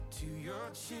to your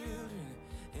children,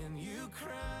 and you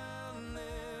crown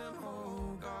them,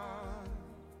 oh God,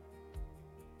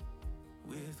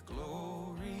 with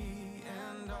glory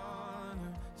and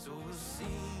honor. So we'll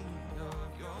sing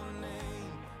of your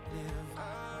name, live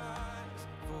our lives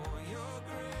for your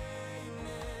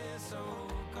greatness, oh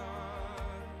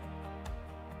God,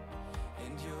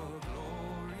 and your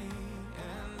glory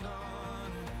and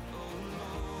honor, oh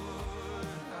Lord,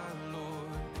 our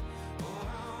Lord. Oh,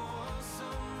 how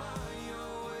awesome are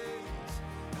your ways,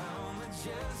 how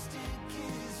majestic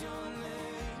is your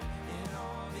name in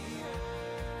all the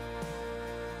earth.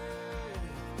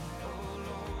 Oh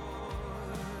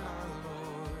Lord, our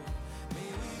Lord,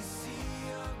 may we see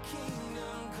your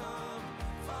kingdom come.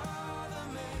 Father,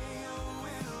 may your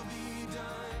will be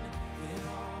done in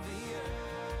all the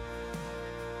earth.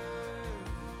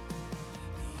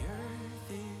 The earth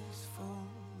is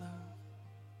full of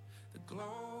the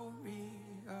glory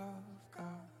of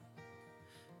God.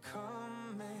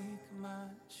 Come make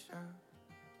much of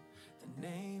the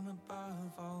name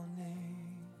above all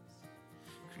names.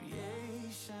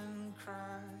 Creation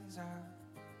cries out,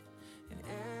 and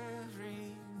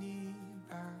every knee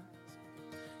bows.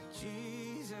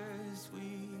 Jesus,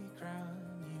 we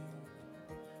crown you,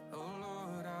 oh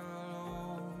Lord, our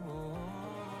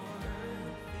Lord.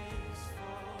 Earth is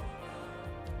full of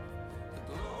the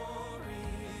glory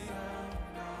of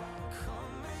God.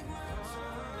 Come make much of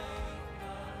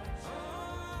oh,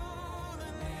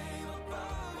 the name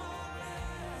above all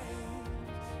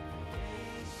names.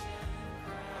 Creation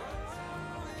cries out,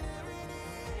 and every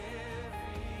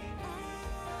knee. Oh,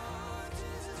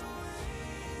 Jesus, we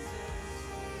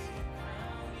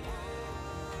crown you. Oh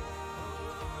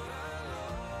Lord, our Lord.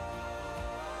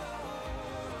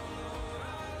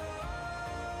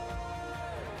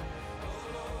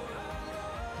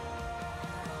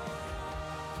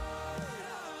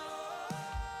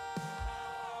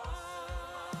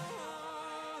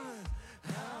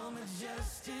 How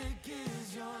majestic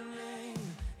is your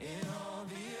name in all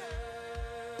the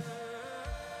earth,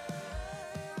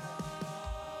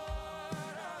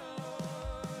 Lord, our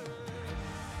Lord.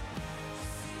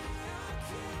 See your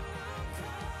kingdom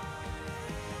come,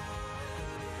 and your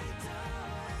will be done in all the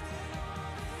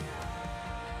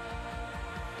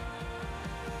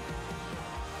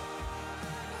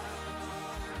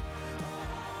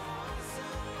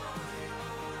awesome are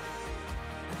your ways,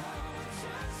 how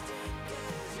majestic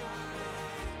is your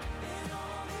name in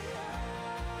all the earth.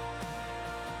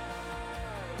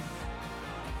 Oh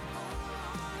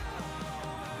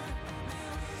Lord, may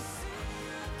we see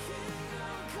your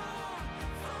kingdom come.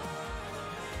 Father,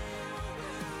 may your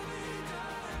will be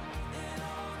done in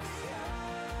all the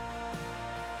earth.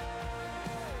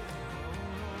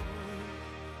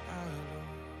 Oh Lord,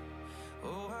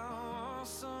 oh how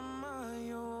awesome are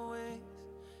your ways,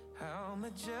 how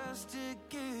majestic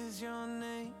is your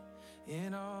name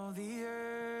in all the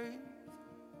earth.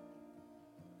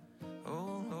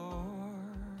 Oh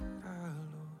Lord, our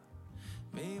Lord,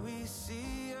 may we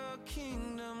see your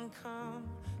kingdom come.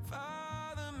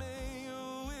 Father, may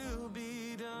your will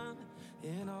be done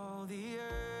in all the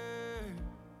earth,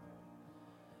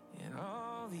 in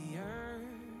all the earth.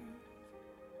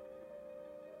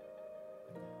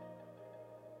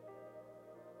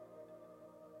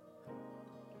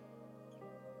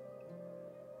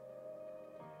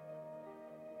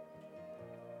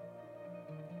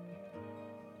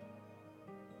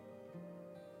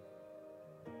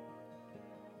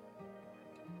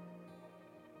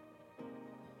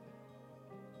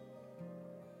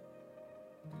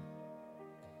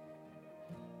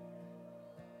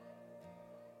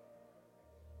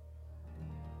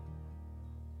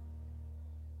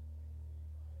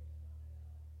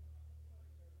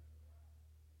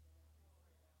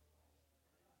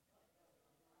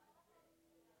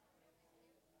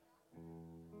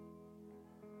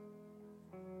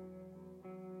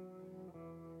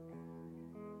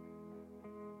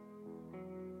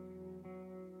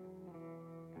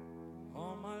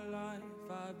 All my life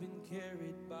I've been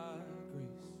carried by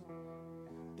grace.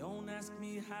 Don't ask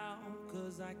me how,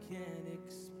 'cause I can't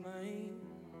explain.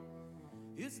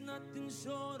 It's nothing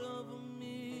short of a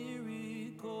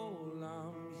miracle.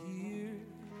 I'm here.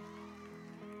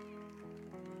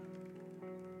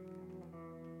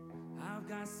 I've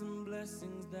got some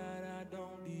blessings that I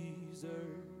don't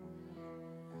deserve.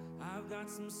 I've got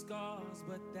some scars,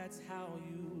 but that's how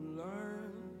you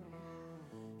learn.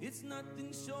 It's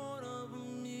nothing short of a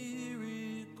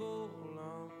miracle.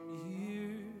 I'm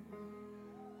here.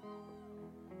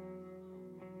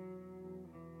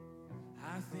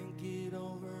 I think it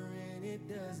over and it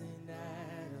doesn't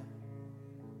add up.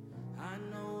 I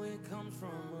know it comes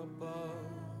from above.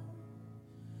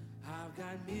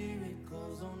 got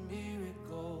miracles on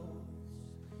miracles,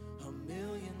 a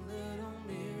million little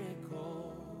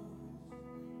miracles.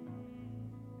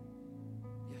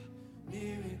 Yeah,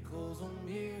 miracles on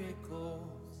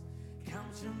miracles.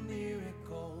 Count your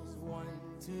miracles. 1,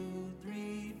 2,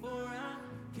 3, 4. I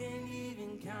can't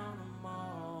even count them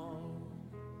all.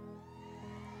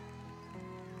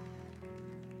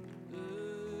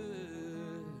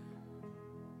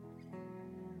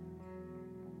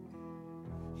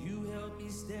 You held me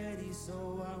steady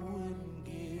so I wouldn't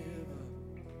give up.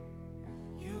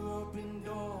 You opened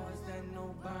doors that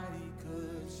nobody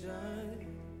could shut.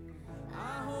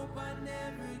 I hope I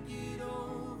never get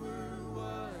over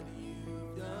what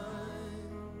you've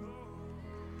done.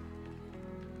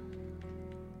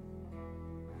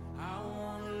 I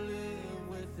wanna live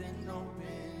with an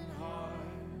open heart.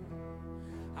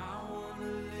 I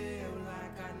wanna live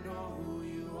like I know who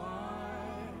you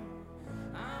are.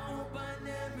 I hope I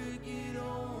never get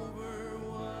over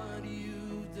what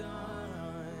you've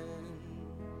done.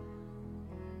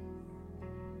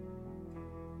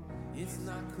 It's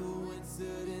not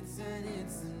coincidence and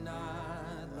it's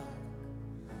not luck.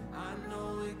 I know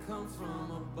it comes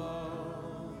from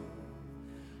above.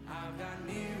 I've got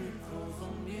miracles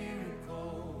on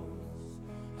miracles,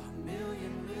 a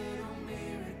million little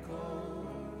miracles.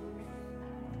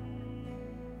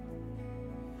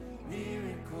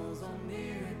 Miracles on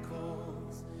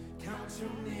miracles, count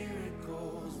your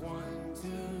miracles. 1, 2,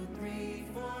 3,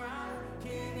 4. I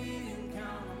can't even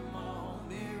count them all.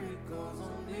 Miracles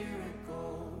on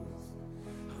miracles,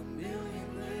 a million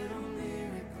little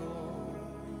miracles.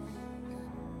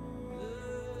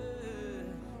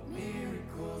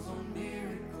 Miracles on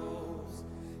miracles,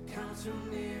 count your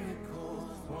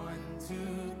miracles. 1, 2,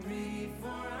 3, 4.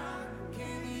 I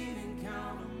can't even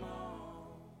count them all.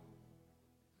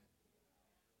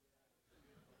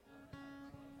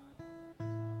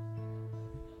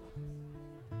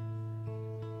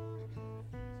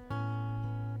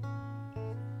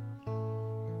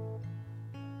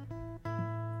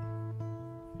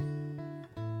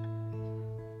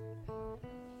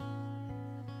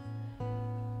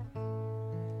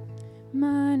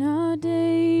 Mine are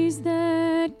days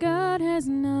that God has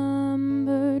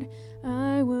numbered.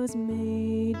 I was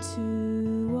made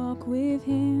to walk with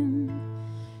Him.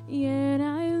 Yet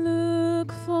I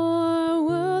look for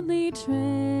worldly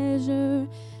treasure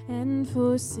and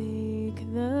forsake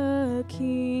the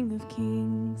King of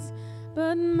Kings.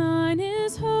 But mine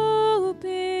is hope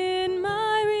in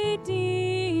my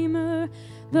Redeemer.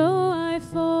 Though I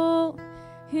fall,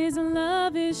 His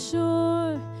love is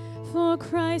sure. For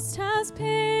Christ has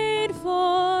paid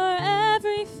for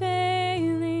every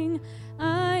failing.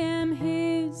 I am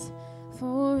His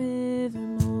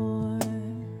forevermore.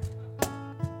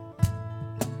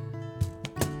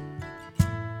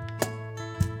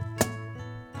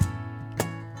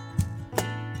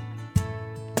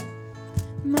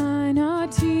 Mine are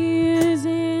tears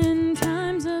in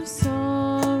times of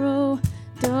sorrow,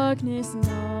 darkness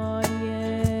not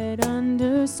yet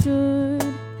understood.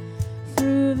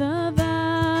 Through the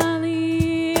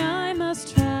valley I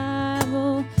must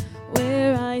travel,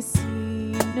 where I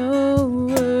see no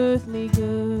earthly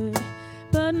good.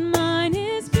 But mine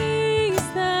is peace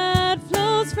that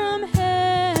flows from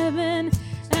heaven,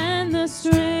 and the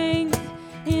strength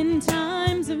in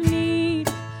times of need.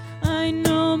 I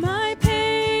know my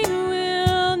pain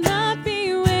will not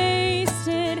be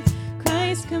wasted.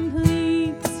 Christ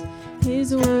completes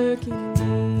His work in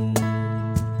me.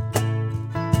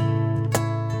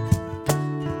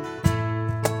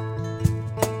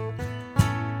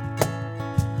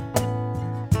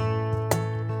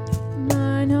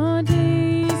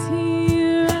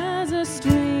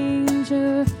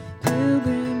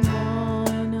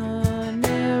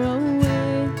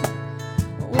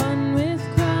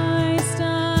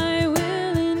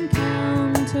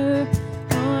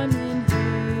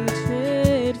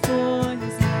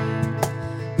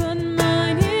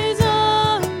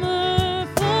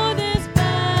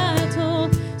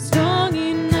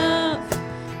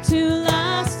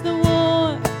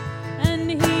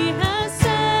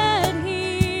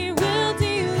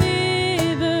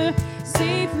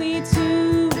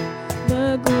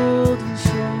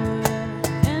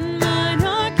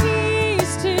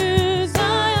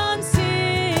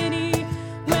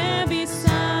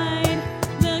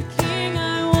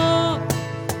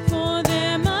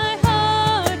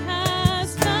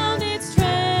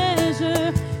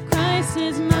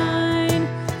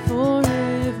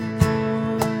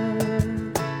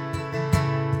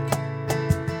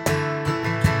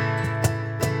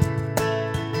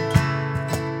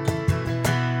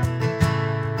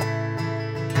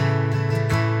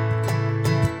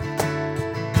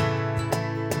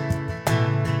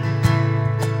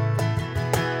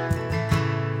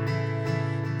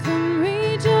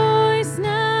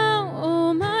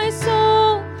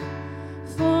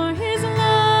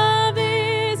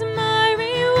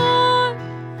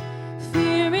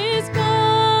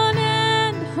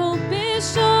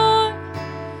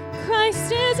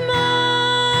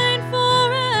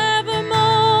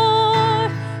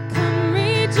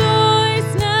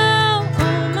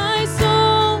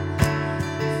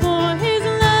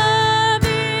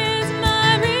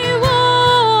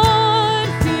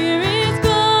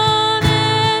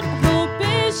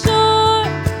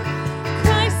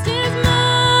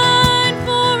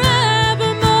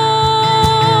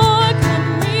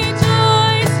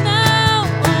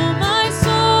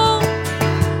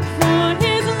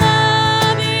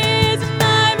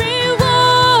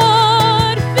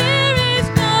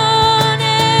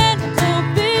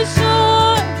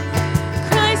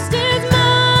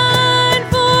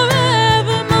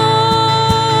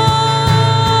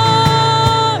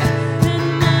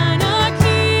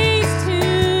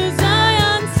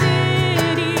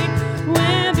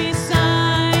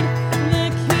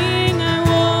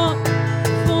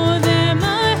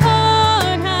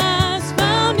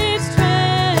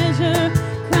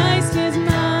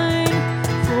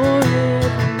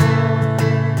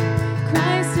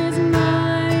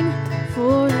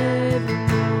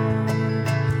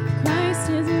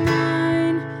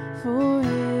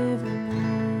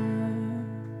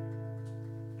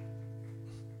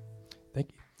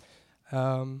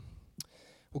 Well,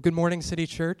 good morning, City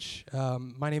Church.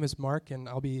 My name is Mark, and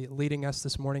I'll be leading us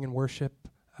this morning in worship.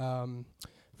 For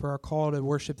our call to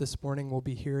worship this morning, we'll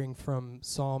be hearing from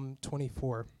Psalm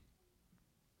 24.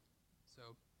 So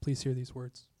please hear these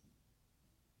words.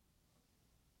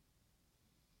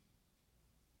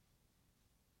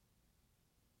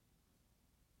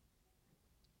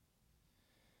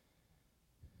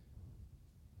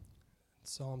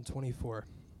 Psalm 24.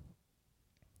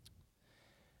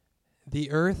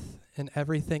 The earth and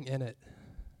everything in it,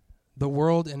 the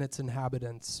world and its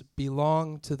inhabitants,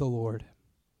 belong to the Lord.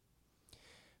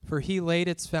 For he laid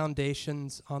its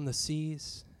foundations on the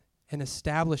seas and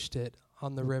established it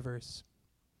on the rivers.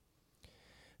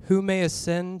 Who may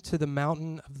ascend to the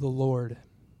mountain of the Lord,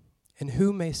 and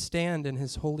who may stand in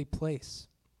his holy place?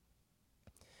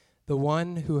 The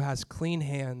one who has clean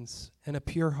hands and a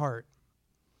pure heart,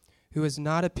 who has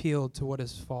not appealed to what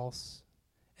is false,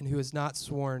 and who has not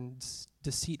sworn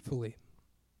deceitfully.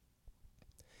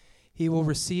 He will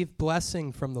receive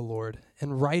blessing from the Lord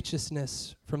and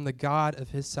righteousness from the God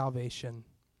of his salvation.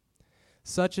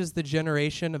 Such is the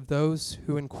generation of those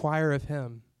who inquire of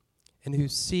him and who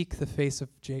seek the face of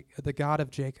the God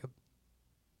of Jacob.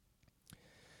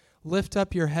 Lift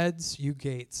up your heads, you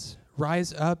gates.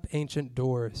 Rise up, ancient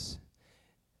doors.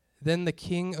 Then the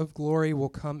King of glory will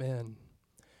come in.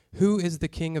 Who is the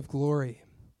King of glory?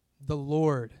 The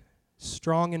Lord,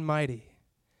 strong and mighty.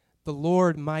 The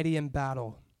Lord, mighty in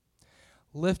battle.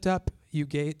 Lift up, you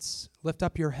gates. Lift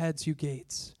up your heads, you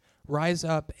gates. Rise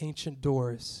up, ancient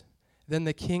doors. Then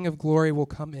the King of glory will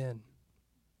come in.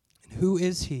 And who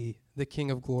is he, the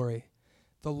King of glory?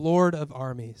 The Lord of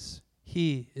armies.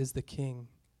 He is the King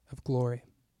of glory.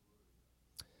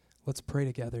 Let's pray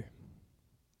together.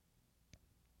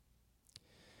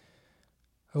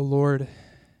 Oh Lord,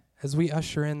 as we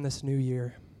usher in this new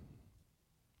year,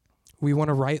 we want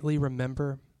to rightly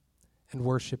remember and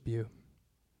worship you.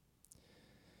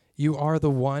 You are the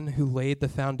one who laid the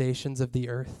foundations of the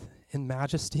earth in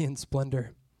majesty and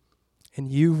splendor,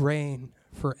 and you reign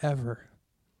forever.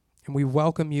 And we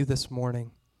welcome you this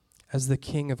morning as the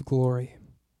King of glory.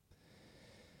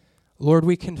 Lord,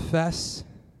 we confess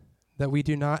that we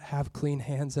do not have clean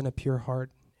hands and a pure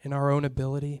heart in our own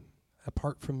ability.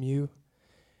 Apart from you,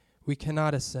 we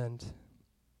cannot ascend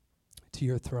to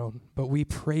your throne, but we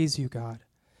praise you, God,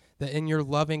 that in your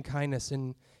loving kindness,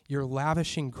 in your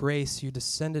lavishing grace, you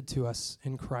descended to us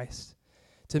in Christ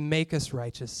to make us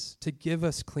righteous, to give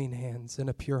us clean hands and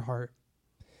a pure heart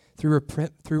through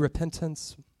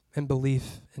repentance and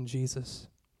belief in Jesus.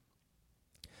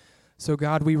 So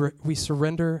God, we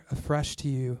surrender afresh to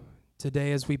you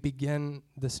today as we begin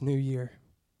this new year.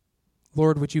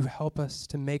 Lord, would you help us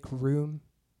to make room,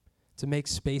 to make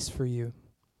space for you?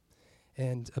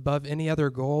 And above any other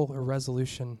goal or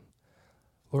resolution,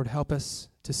 Lord, help us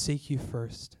to seek you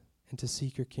first and to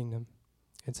seek your kingdom.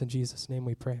 It's in Jesus' name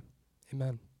we pray.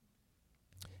 Amen.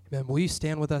 Amen. Will you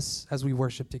stand with us as we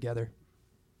worship together?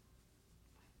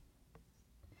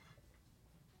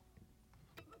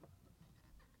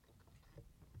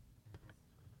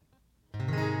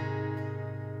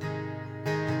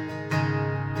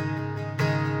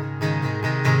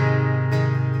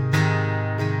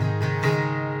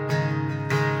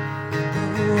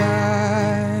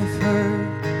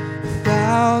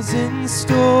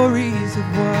 Stories of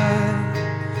what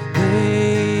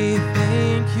they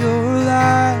think you're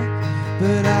like,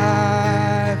 but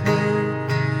I've heard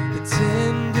the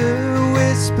tender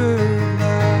whisper of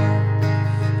love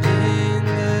in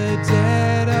the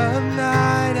dead of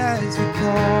night as we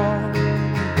call,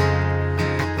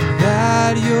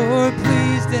 that you're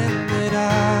pleased and that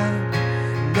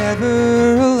I'm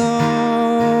never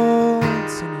alone.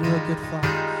 Sing, you're a good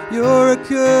father. You're a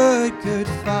good, good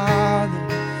father.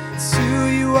 It's who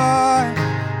you are,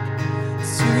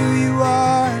 it's who you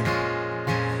are,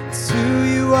 it's who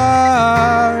you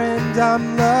are, and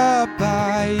I'm loved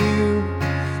by you.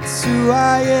 It's who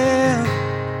I am,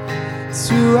 it's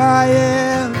who I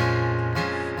am,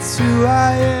 it's who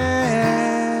I am.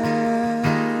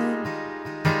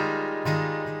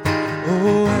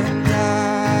 Oh, and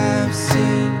I've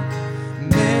seen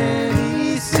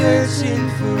many searching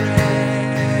for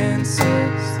answers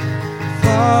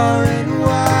far and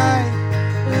wide,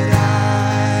 but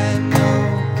I know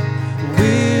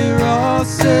we're all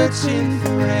searching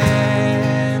for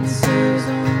answers.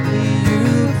 Only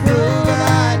you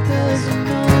provide, 'cause you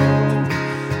know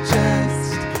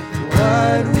just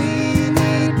what we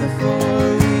need before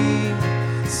we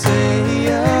say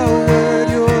a word.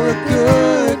 You're a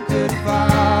good, good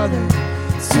father.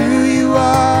 It's who you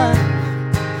are,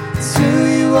 it's who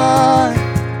you are,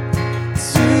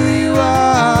 it's who you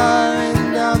are,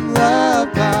 and I'm loved.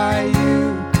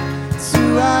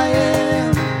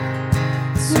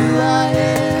 It's who I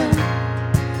am.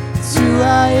 It's who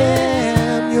I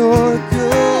am. You're a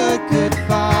good, good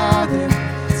Father.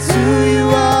 It's who you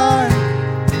are.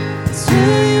 It's who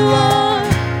you are.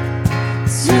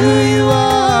 It's who you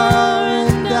are.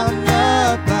 And I'm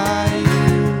loved by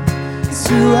you. It's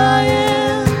who I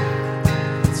am.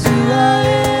 It's who I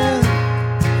am.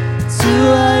 It's who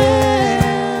I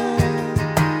am.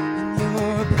 And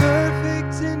you're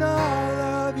perfect in all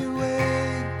of your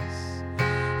ways.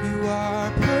 You are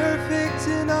perfect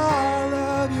in all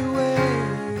of your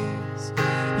ways.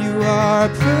 You are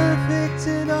perfect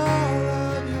in all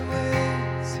of your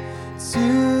ways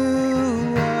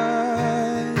to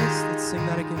us. Let's sing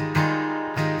that again.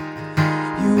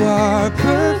 You are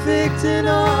perfect in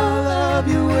all of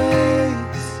your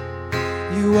ways.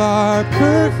 You are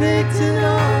perfect in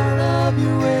all of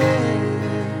your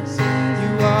ways.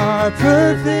 You are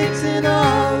perfect in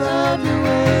all of your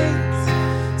ways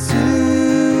to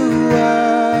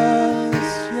us.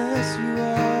 Yes, you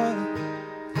are.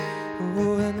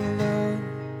 Oh, and a love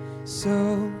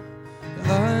so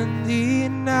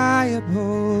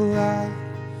undeniable,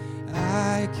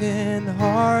 I can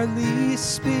hardly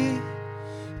speak.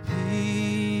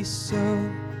 Peace so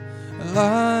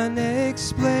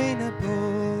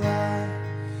unexplainable,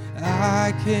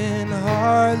 I can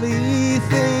hardly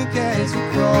think as you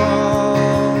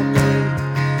call me.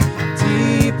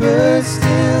 Deeper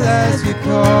still as you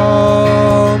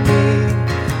call me.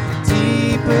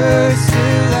 Deeper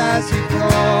still as you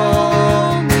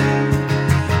call me.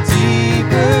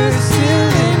 Deeper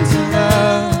still into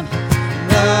love.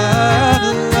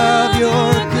 Love, love, you're a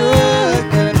good,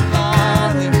 good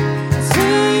Father. It's who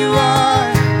you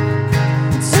are.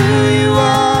 It's who you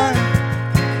are.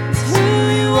 It's who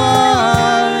you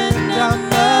are. And I'm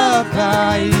loved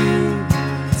by you.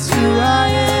 It's who I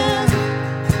am.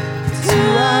 It's who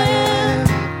I am.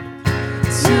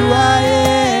 It's who I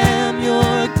am. You're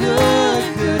a good,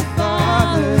 good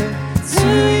Father. It's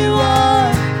who you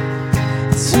are.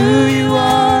 It's who you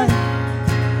are.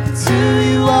 It's who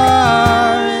you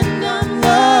are. And I'm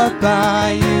loved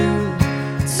by you.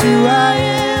 It's who I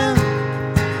am.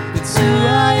 It's who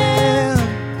I am.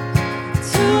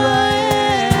 It's who I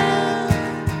am.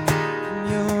 And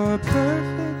you're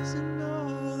perfect in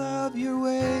all of your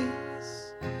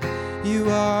ways. You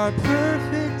are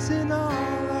perfect in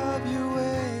all of your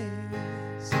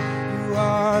ways. You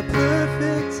are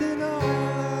perfect in all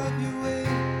of your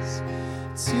ways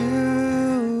to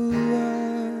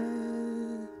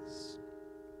us.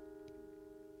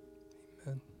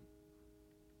 Amen.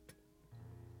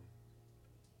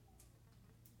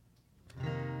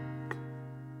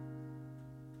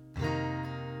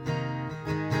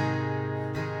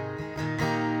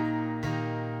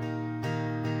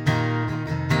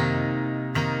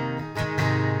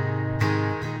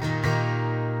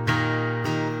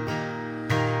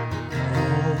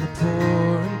 All the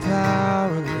poor and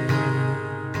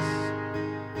powerless,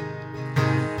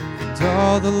 and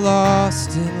all the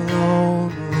lost and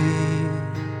lonely,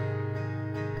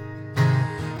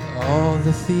 all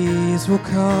the thieves will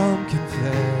come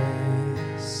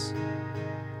confess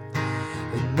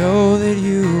and know that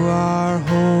you are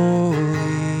holy.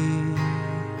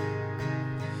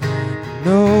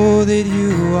 Know that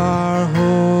you are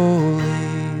holy.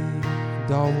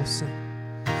 And all will sing.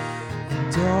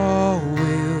 And all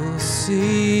will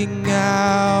sing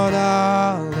out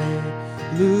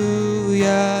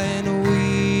hallelujah, and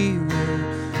we will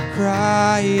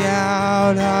cry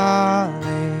out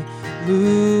hallelujah.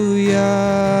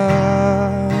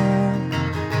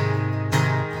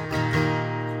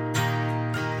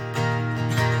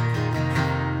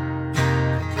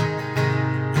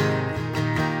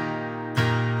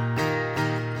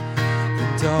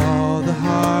 And all the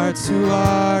hearts who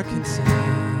are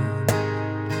contained,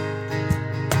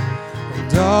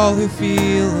 and all who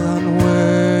feel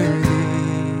unworthy,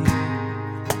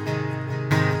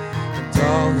 and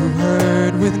all who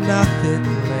heard with nothing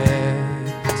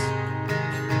left,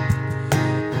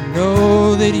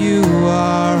 know that you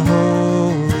are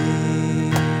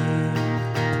holy.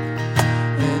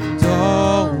 And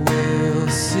all will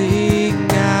sing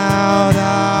out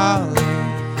hallelujah,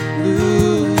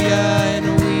 and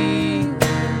we will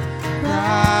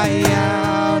cry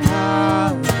out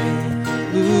hallelujah,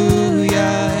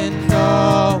 and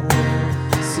all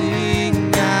will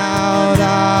sing out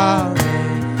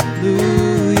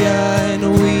hallelujah, and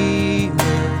we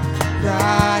will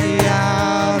cry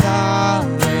out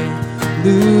hallelujah.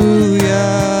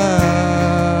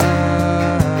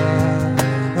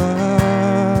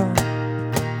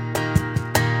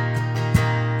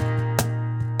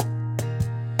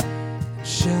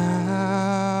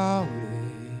 Shout it,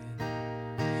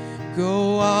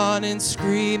 go on and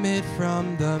scream it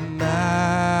from the mountains.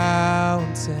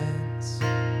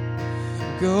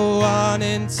 Go on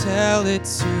and tell it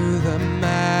to the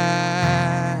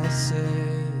masses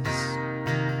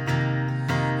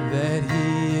that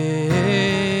He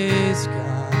is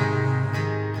God.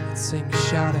 Let's sing,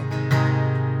 shout it.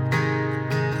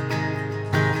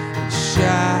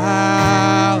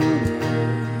 Shout it.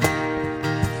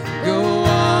 Go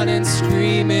on and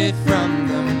scream it from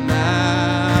the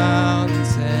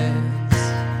mountains.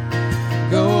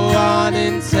 Go on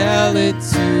and tell it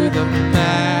to the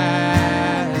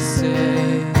masses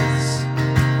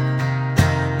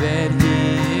that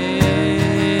He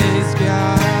is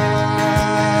God.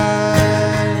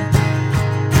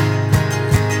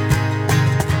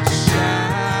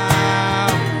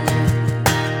 Shout.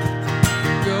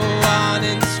 Go on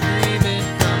and scream it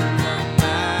from the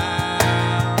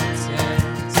mountains.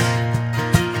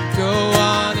 Go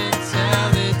on and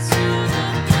tell it to the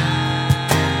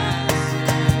masses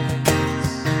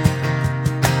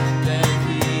that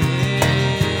He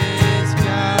is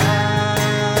God.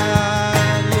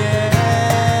 Yeah.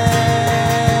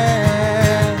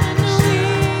 And we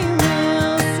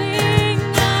will sing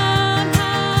out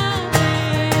hallelujah.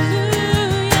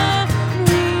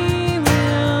 We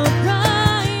will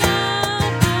cry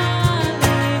out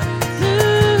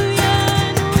hallelujah.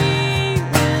 And we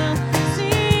will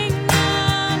sing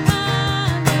out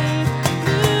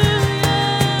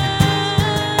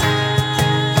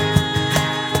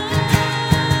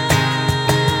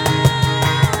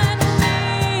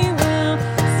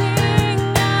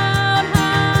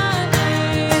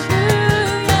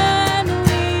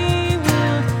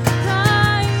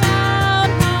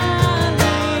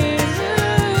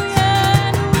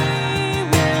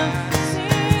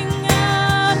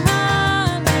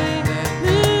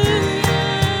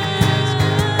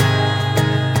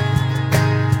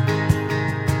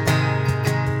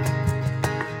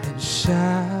And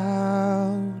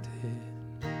shout it.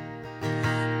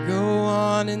 Go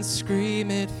on and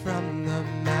scream it from the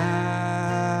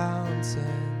mountains.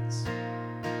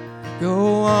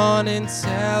 Go on and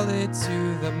tell it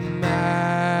to the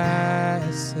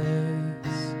masses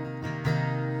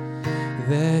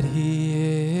that He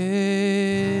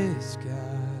is God.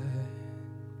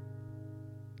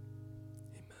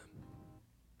 Amen.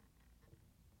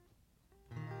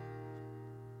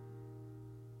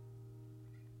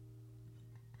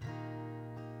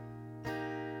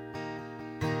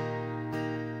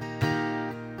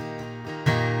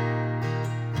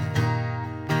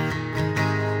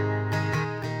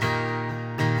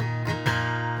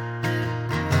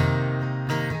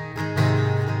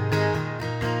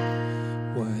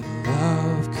 What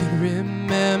love could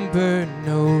remember,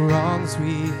 no wrongs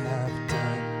we have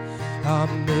done.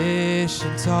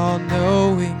 Omniscient,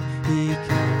 all-knowing, He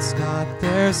counts not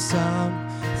their sum.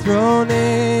 Thrown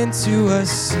into a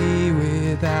sea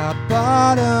without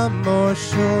bottom or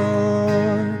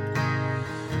shore.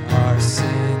 Our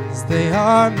sins, they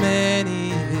are many,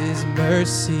 His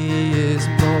mercy is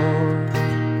more.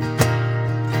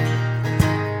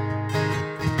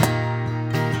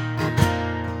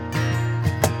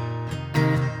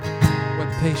 What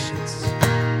patience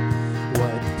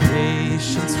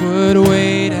would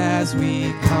wait as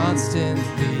we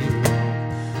constantly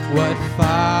roam. What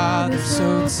Father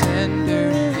so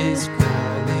tender is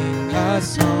calling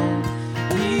us home.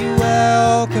 He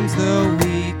welcomes the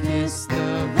weakest,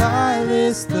 the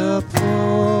vilest, the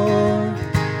poor.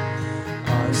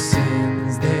 Our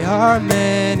sins, they are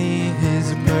many,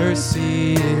 His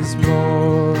mercy is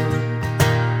more.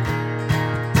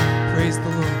 Praise the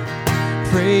Lord.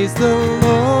 Praise the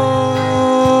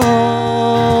Lord,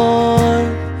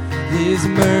 His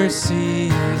mercy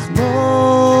is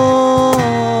more.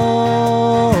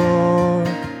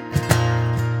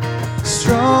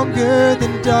 Stronger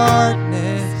than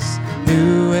darkness,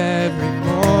 new every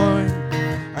morn.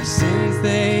 Our sins,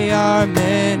 they are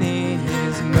many,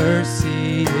 His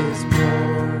mercy is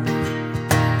more.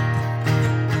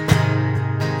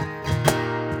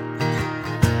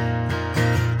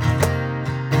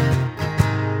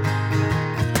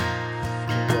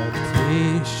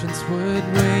 Patience would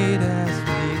wait as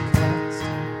we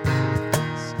constantly.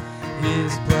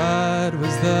 His blood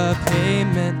was the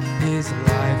payment, His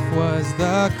life was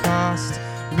the cost.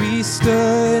 We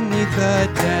stood neath a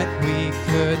debt we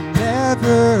could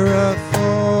never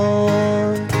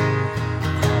afford.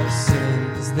 Our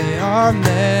sins, they are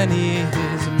many,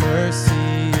 His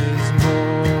mercy is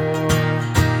more.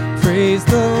 Praise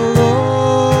the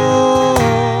Lord,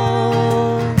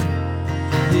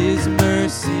 His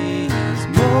mercy is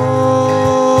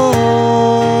more.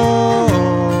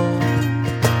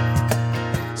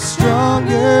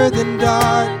 Stronger stronger than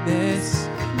darkness,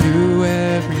 new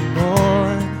every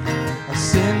morn. Our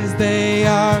sins, they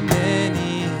are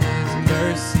many, His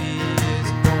mercy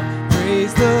is more.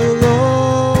 Praise the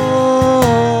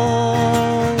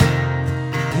Lord,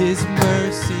 His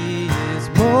mercy is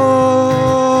more.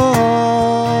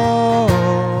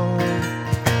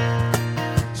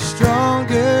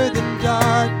 Stronger than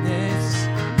darkness,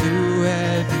 new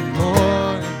every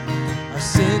morn. Our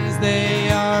sins,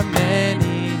 they are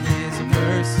many, His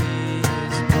mercy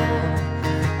is more.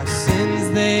 Our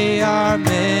sins, they are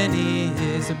many,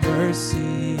 His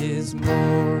mercy is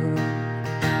more.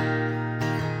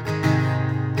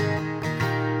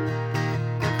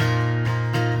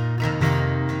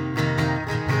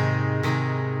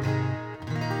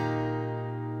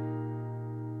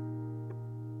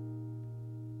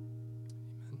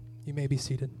 You may be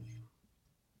seated.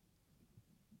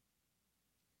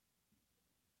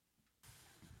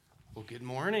 Well, good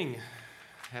morning.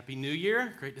 Happy New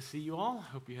Year. Great to see you all.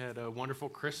 Hope you had a wonderful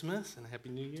Christmas and a Happy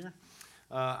New Year.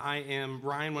 I am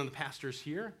Ryan, one of the pastors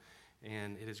here,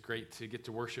 and it is great to get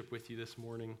to worship with you this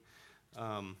morning.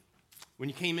 When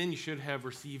you came in, you should have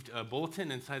received a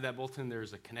bulletin. Inside that bulletin,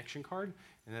 there's a connection card,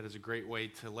 and that is a great way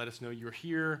to let us know you're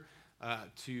here,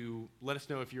 to let us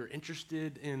know if you're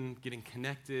interested in getting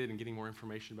connected and getting more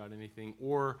information about anything,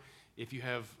 or if you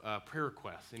have prayer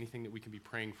requests, anything that we can be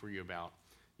praying for you about.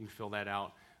 You can fill that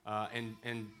out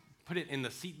and put it in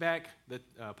the seat back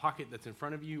pocket that's in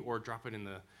front of you, or drop it in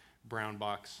the brown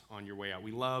box on your way out.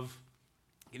 We love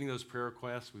getting those prayer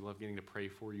requests. We love getting to pray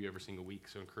for you every single week,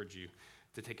 so I encourage you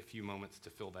to take a few moments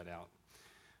to fill that out.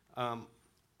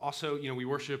 Also, we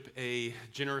worship a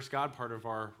generous God. Part of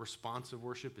our response of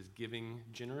worship is giving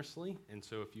generously, and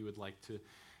so if you would like to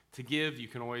give, you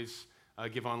can always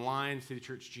give online,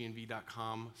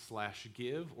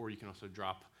 citychurchgnv.com/give, or you can also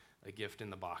drop a gift in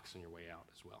the box on your way out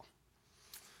as well.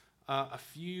 A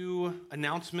few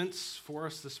announcements for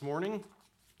us this morning.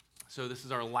 So this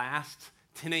is our last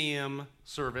 10 a.m.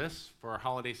 service for our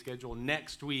holiday schedule.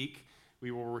 Next week, we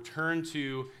will return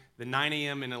to the 9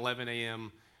 a.m. and 11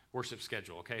 a.m. worship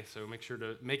schedule, okay? So make sure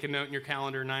to make a note in your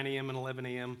calendar, 9 a.m. and 11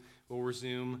 a.m. will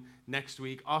resume next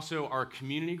week. Also, our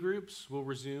community groups will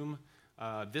resume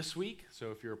this week.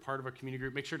 So if you're a part of a community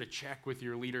group, make sure to check with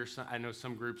your leaders. I know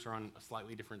some groups are on a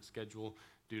slightly different schedule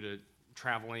due to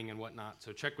traveling and whatnot.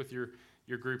 So check with your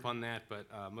group on that, but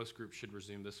most groups should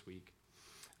resume this week.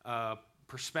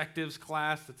 Perspectives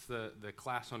class, that's the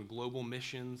class on global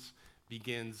missions,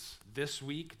 begins this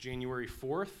week, January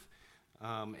 4th.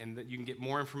 And that you can get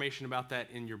more information about that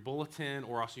in your bulletin,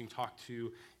 or also you can talk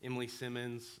to Emily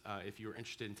Simmons if you're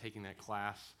interested in taking that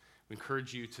class. We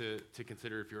encourage you to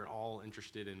consider if you're at all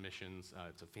interested in missions.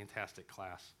 It's a fantastic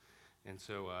class. And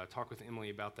so talk with Emily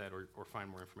about that, or find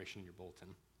more information in your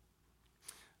bulletin.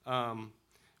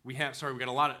 We got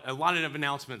a lot of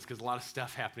announcements because a lot of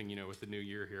stuff happening, with the new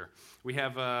year here. We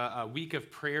have a week of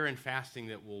prayer and fasting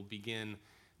that will begin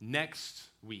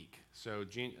next week. So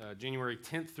January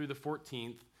 10th through the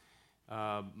 14th,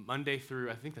 Monday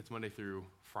through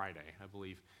Friday, I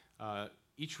believe.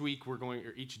 Each day, we're going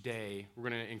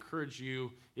to encourage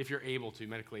you, if you're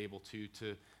medically able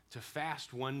to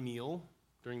fast one meal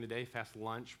during the day, fast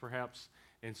lunch perhaps,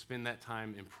 and spend that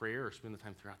time in prayer, or spend the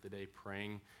time throughout the day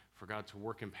praying for God to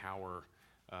work in power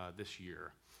this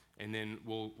year. And then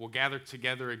we'll gather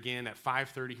together again at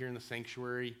 5:30 here in the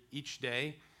sanctuary each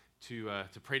day to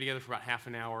pray together for about half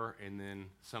an hour, and then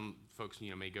some folks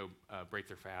may go break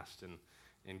their fast and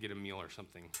get a meal or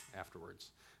something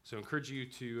afterwards. So I encourage you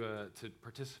to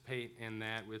participate in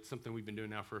that. It's something we've been doing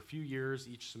now for a few years,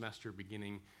 each semester,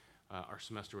 beginning our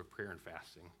semester with prayer and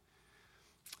fasting.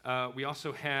 We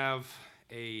also have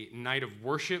a night of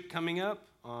worship coming up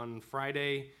on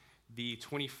Friday the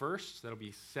 21st. That'll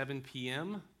be 7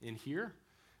 p.m. in here,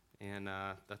 and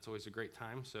that's always a great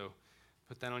time, so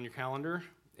put that on your calendar.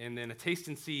 And then a taste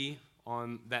and see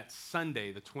on that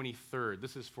Sunday, the 23rd.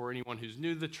 This is for anyone who's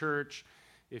new to the church.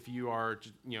 If you are,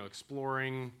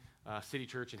 exploring City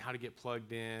Church and how to get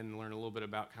plugged in, learn a little bit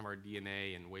about kind of our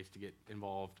DNA and ways to get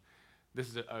involved. This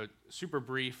is a super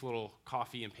brief little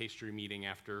coffee and pastry meeting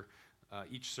after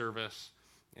each service,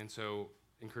 and so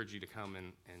encourage you to come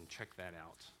and check that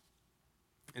out.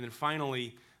 And then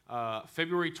finally,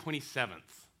 February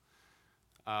 27th.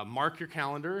 Mark your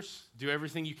calendars. Do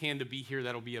everything you can to be here.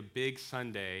 That'll be a big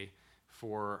Sunday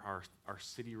for our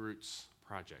City Roots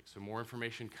project. So more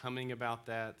information coming about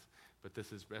that, but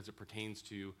this is as it pertains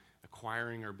to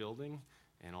acquiring our building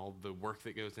and all the work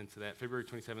that goes into that. February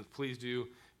 27th, please do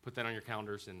put that on your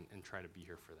calendars and try to be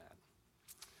here for that.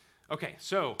 Okay,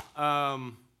 so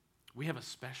we have a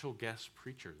special guest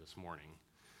preacher this morning.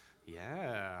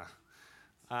 Yeah.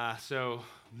 So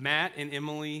Matt and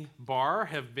Emily Bahr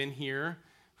have been here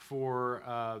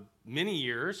for many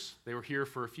years. They were here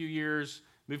for a few years,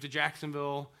 moved to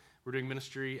Jacksonville. We're doing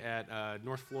ministry at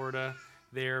North Florida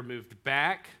there, moved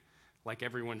back, like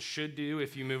everyone should do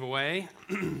if you move away.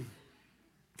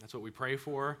 That's what we pray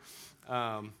for.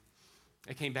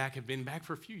 They came back, have been back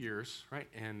for a few years, right?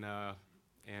 And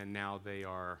now they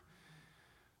are,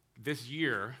 this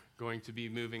year, going to be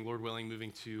moving, Lord willing,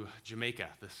 moving to Jamaica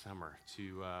this summer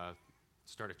to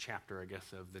start a chapter, I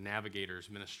guess, of the Navigators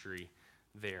ministry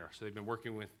there. So they've been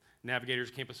working with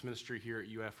Navigators campus ministry here at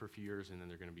UF for a few years, and then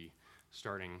they're going to be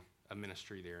starting a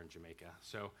ministry there in Jamaica.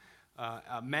 So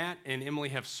Matt and Emily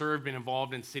have served, been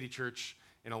involved in City Church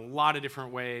in a lot of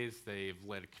different ways. They've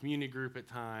led a community group at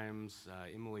times.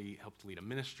 Emily helped lead a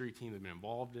ministry team. They've been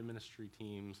involved in ministry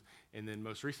teams. And then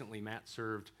most recently, Matt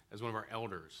served as one of our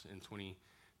elders in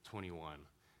 2021.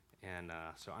 And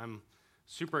so I'm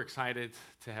super excited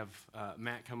to have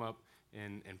Matt come up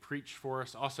and preach for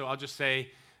us. Also, I'll just say,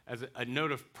 as a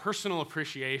note of personal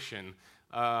appreciation,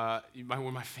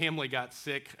 when my family got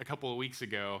sick a couple of weeks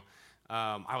ago,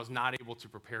 I was not able to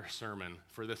prepare a sermon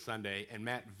for this Sunday, and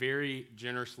Matt very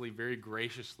generously, very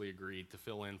graciously agreed to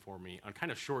fill in for me on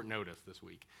kind of short notice this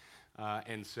week.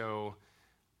 And so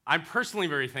I'm personally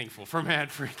very thankful for Matt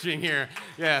preaching here,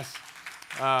 yes.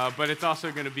 But it's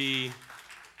also going to be,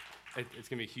 it's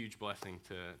going to be a huge blessing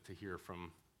to hear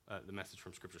from the message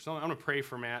from Scripture. So I'm going to pray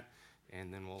for Matt,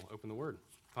 and then we'll open the Word.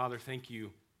 Father, thank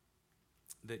you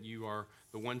that you are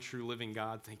the one true living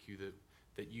God. Thank you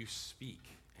that you speak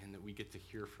and that we get to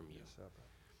hear from you.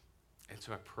 And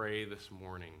so I pray this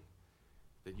morning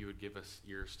that you would give us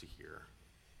ears to hear,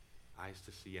 eyes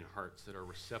to see, and hearts that are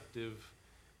receptive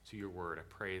to your word. I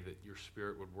pray that your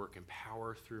Spirit would work in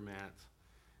power through Matt,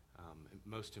 and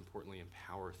most importantly, in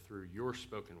power through your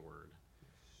spoken word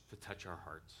to touch our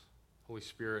hearts. Holy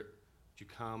Spirit, would you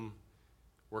come,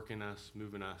 work in us,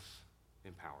 move in us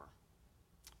in power.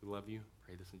 We love you.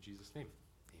 Pray this in Jesus' name.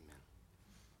 Amen.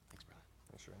 Thanks, brother.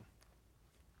 Thanks, Ryan.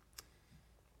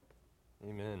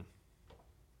 Amen.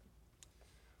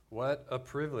 What a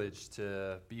privilege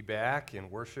to be back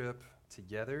and worship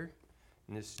together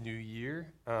in this new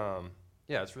year.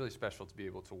 It's really special to be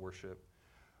able to worship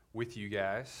with you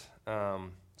guys.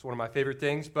 It's one of my favorite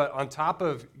things, but on top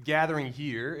of gathering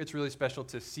here, it's really special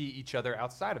to see each other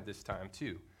outside of this time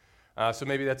too. So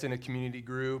maybe that's in a community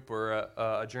group or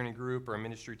a journey group or a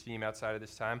ministry team outside of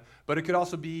this time, but it could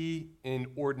also be in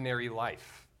ordinary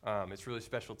life. It's really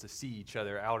special to see each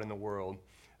other out in the world,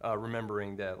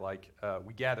 remembering that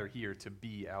we gather here to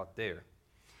be out there.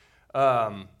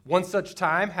 One such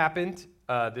time happened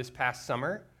this past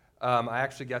summer. I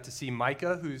actually got to see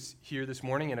Micah, who's here this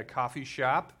morning, in a coffee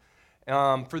shop.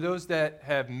 For those that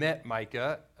have met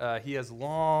Micah, he has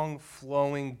long,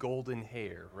 flowing golden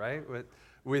hair, right,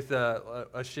 with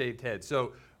a shaved head.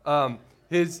 So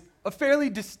his a fairly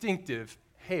distinctive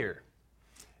hair.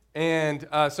 And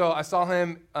so I saw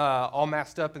him all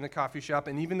masked up in the coffee shop,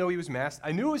 and even though he was masked,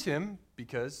 I knew it was him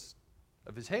because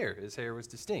of his hair. His hair was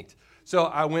distinct. So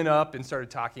I went up and started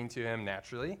talking to him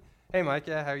naturally. Hey,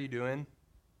 Micah, how are you doing?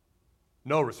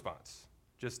 No response.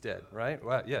 Just dead, right?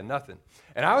 Well, yeah, nothing.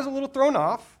 And I was a little thrown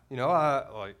off.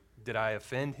 Did I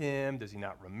offend him? Does he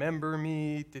not remember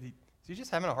me? Is he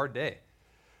just having a hard day?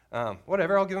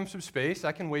 Whatever, I'll give him some space.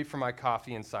 I can wait for my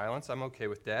coffee in silence. I'm okay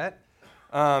with that.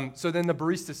 So then the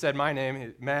barista said my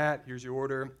name, Matt, here's your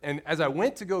order. And as I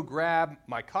went to go grab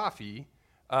my coffee,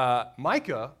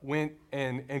 Micah went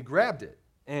and grabbed it.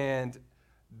 And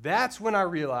that's when I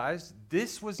realized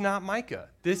this was not Micah.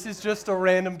 This is just a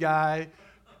random guy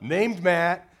named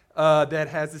Matt that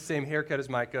has the same haircut as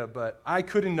Micah, but I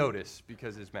couldn't notice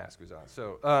because his mask was on.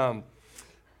 So,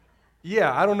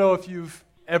 I don't know if you've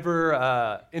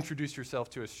ever introduced yourself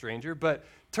to a stranger, but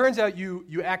turns out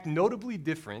you act notably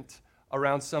different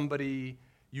around somebody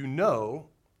you know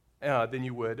than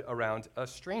you would around a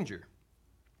stranger.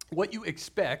 What you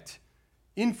expect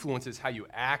influences how you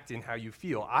act and how you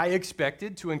feel. I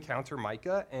expected to encounter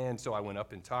Micah, and so I went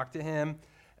up and talked to him,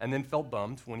 and then felt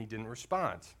bummed when he didn't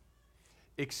respond.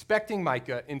 Expecting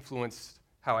Micah influenced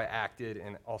how I acted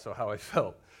and also how I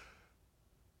felt.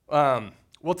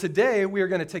 Well, today we are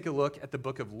going to take a look at the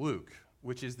book of Luke,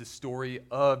 which is the story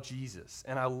of Jesus.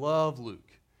 And I love Luke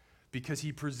because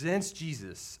he presents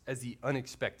Jesus as the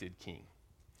unexpected king.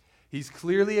 He's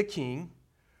clearly a king,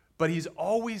 but he's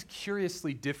always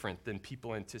curiously different than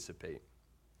people anticipate.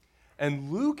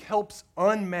 And Luke helps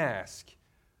unmask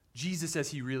Jesus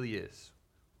as he really is.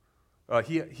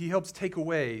 He helps take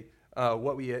away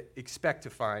what we expect to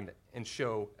find and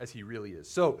show as he really is.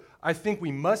 So I think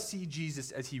we must see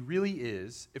Jesus as he really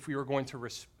is if we are going to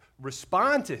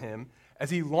respond to him as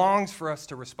he longs for us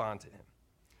to respond to him.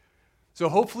 So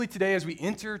hopefully today, as we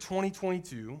enter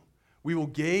 2022, we will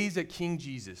gaze at King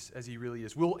Jesus as he really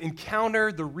is. We'll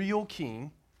encounter the real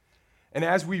King, and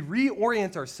as we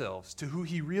reorient ourselves to who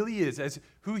he really is, as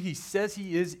who he says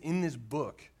he is in this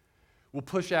book, we'll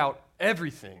push out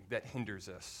everything that hinders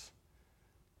us,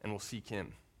 and we'll seek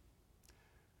him.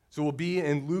 So we'll be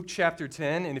in Luke chapter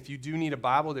 10, and if you do need a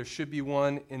Bible, there should be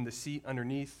one in the seat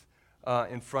underneath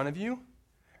in front of you.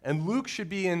 And Luke should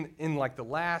be in like the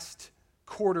last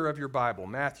quarter of your Bible: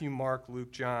 Matthew, Mark,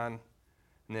 Luke, John,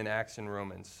 and then Acts and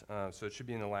Romans. So it should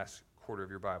be in the last quarter of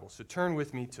your Bible. So turn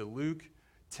with me to Luke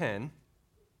 10.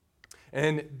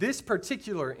 And this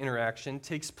particular interaction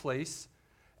takes place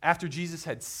after Jesus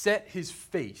had set his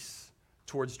face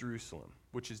towards Jerusalem,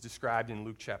 which is described in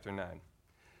Luke chapter 9.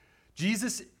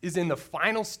 Jesus is in the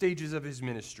final stages of his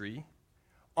ministry,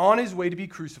 on his way to be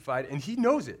crucified, and he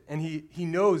knows it. And he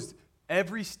knows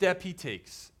every step he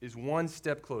takes is one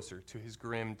step closer to his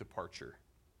grim departure.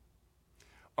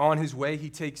 On his way, he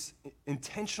takes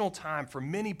intentional time for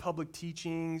many public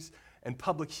teachings and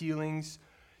public healings,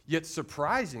 yet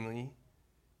surprisingly,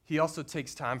 he also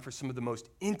takes time for some of the most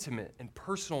intimate and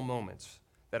personal moments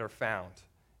that are found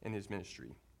in his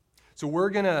ministry. So we're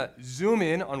going to zoom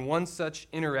in on one such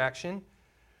interaction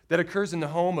that occurs in the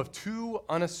home of two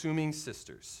unassuming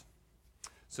sisters.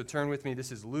 So turn with me.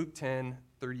 This is Luke 10,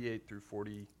 38 through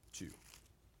 42.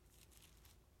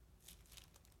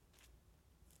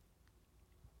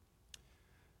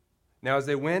 Now, as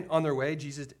they went on their way,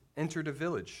 Jesus entered a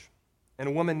village, and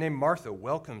a woman named Martha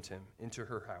welcomed him into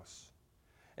her house.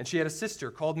 And she had a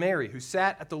sister called Mary who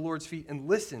sat at the Lord's feet and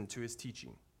listened to his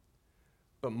teaching.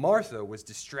 But Martha was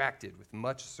distracted with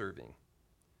much serving.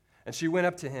 And she went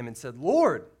up to him and said,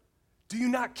 "Lord, do you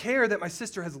not care that my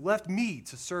sister has left me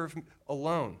to serve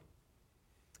alone?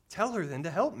 Tell her then to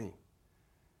help me."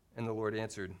 And the Lord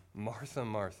answered, "Martha,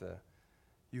 Martha,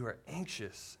 you are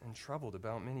anxious and troubled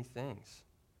about many things,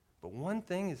 but one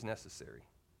thing is necessary.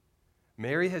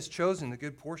 Mary has chosen the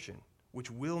good portion, which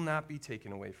will not be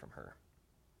taken away from her."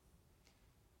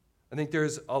 I think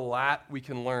there's a lot we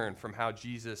can learn from how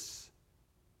Jesus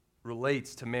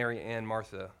relates to Mary and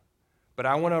Martha. But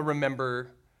I want to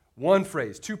remember one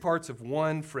phrase, two parts of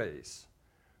one phrase.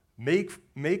 Make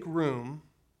room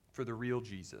for the real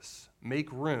Jesus.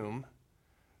 Make room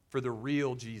for the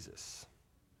real Jesus.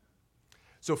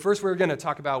 So first we're going to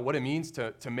talk about what it means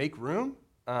to make room,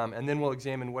 and then we'll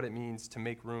examine what it means to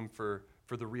make room for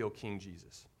the real King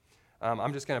Jesus.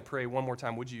 I'm just going to pray one more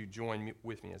time. Would you join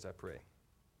with me as I pray?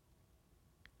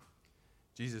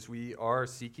 Jesus, we are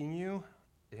seeking you,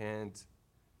 and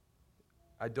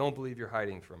I don't believe you're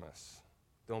hiding from us.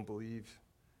 Don't believe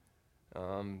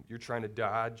you're trying to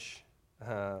dodge,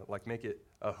 like make it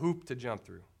a hoop to jump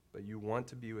through. But you want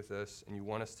to be with us, and you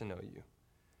want us to know you.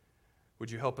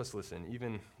 Would you help us listen?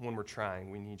 Even when we're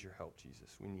trying, we need your help,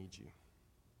 Jesus. We need you.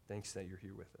 Thanks that you're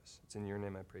here with us. It's in your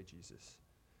name I pray, Jesus.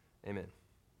 Amen.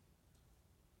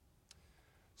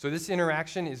 So this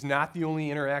interaction is not the only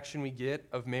interaction we get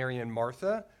of Mary and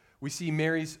Martha. We see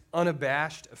Mary's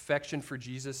unabashed affection for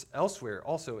Jesus elsewhere.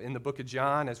 Also in the book of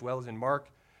John, as well as in Mark,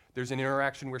 there's an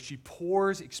interaction where she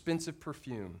pours expensive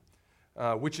perfume,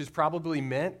 which is probably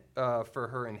meant for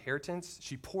her inheritance.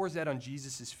 She pours that on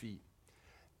Jesus' feet.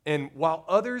 And while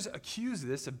others accuse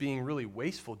this of being really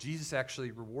wasteful, Jesus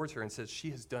actually rewards her and says she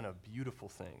has done a beautiful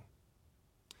thing.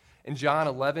 In John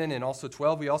 11 and also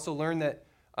 12, we also learn that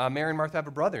Mary and Martha have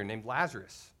a brother named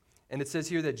Lazarus. And it says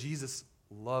here that Jesus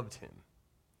loved him.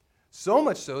 So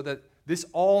much so that this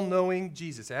all-knowing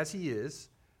Jesus, as he is,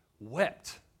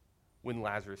 wept when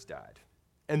Lazarus died.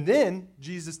 And then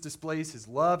Jesus displays his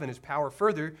love and his power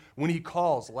further when he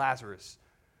calls Lazarus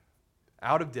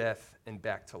out of death and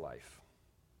back to life.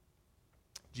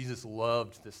 Jesus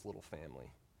loved this little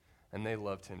family, and they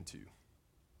loved him too.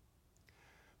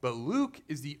 But Luke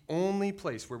is the only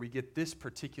place where we get this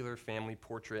particular family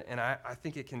portrait, and I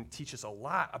think it can teach us a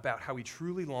lot about how he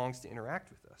truly longs to interact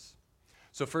with us.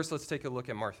 So first, let's take a look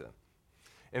at Martha.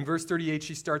 In verse 38,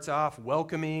 she starts off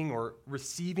welcoming or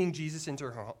receiving Jesus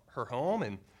into her home,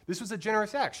 and this was a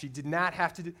generous act. She did not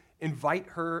have to invite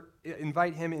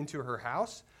him into her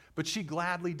house, but she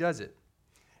gladly does it.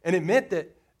 And it meant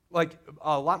that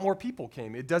a lot more people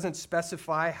came. It doesn't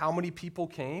specify how many people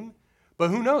came, but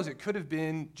who knows? It could have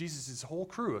been Jesus' whole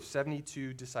crew of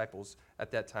 72 disciples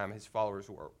at that time. His followers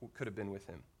could have been with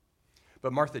him.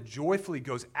 But Martha joyfully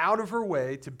goes out of her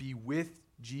way to be with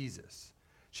Jesus.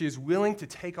 She is willing to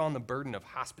take on the burden of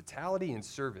hospitality and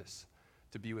service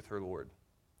to be with her Lord.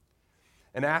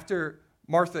 And after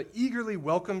Martha eagerly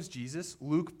welcomes Jesus,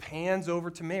 Luke pans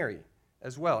over to Mary,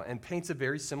 as well and paints a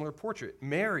very similar portrait.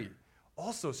 Mary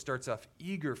also starts off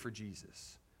eager for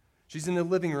Jesus. She's in the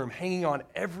living room hanging on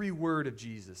every word of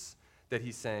Jesus that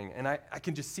he's saying. And I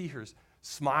can just see her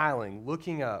smiling,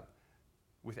 looking up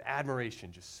with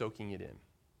admiration, just soaking it in.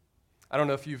 I don't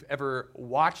know if you've ever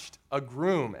watched a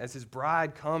groom as his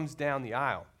bride comes down the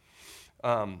aisle.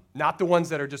 Not the ones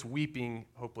that are just weeping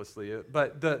hopelessly,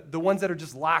 but the ones that are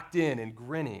just locked in and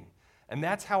grinning. And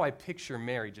that's how I picture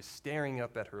Mary, just staring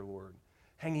up at her Lord,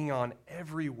 hanging on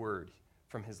every word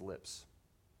from his lips.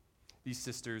 These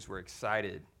sisters were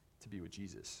excited to be with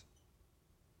Jesus.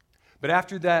 But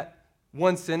after that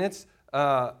one sentence,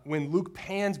 when Luke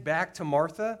pans back to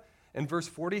Martha, in verse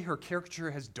 40, her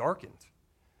caricature has darkened.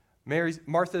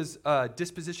 Martha's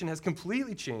disposition has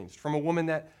completely changed from a woman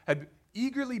that had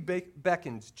eagerly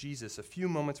beckoned Jesus a few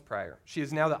moments prior. She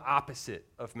is now the opposite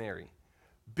of Mary,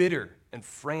 bitter and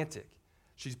frantic.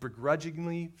 She's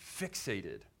begrudgingly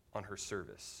fixated on her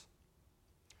service.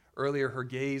 Earlier, her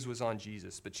gaze was on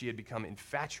Jesus, but she had become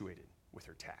infatuated with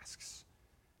her tasks,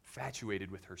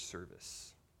 infatuated with her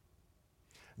service.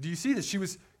 Do you see this? She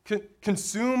was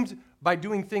consumed by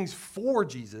doing things for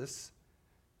Jesus,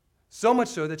 so much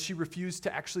so that she refused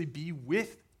to actually be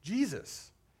with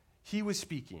Jesus. He was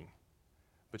speaking,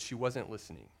 but she wasn't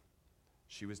listening.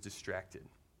 She was distracted.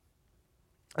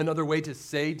 Another way to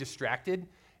say distracted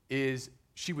is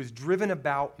she was driven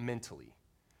about mentally.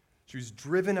 She was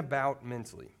driven about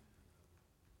mentally.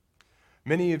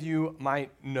 Many of you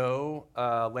might know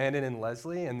Landon and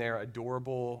Leslie and their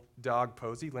adorable dog,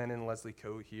 Posey. Landon and Leslie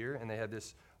Co. here, and they had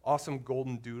this awesome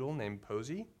golden doodle named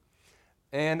Posey.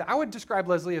 And I would describe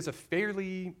Leslie as a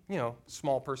fairly,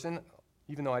 small person,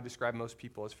 even though I describe most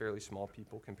people as fairly small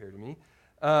people compared to me.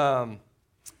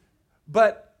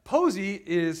 But Posey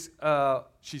is,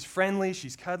 she's friendly,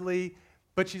 she's cuddly,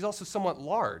 but she's also somewhat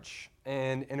large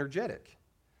and energetic.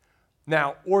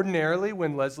 Now, ordinarily,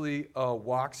 when Leslie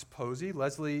walks Posey,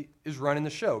 Leslie is running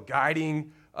the show,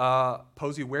 guiding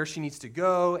Posey where she needs to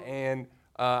go, and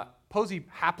Posey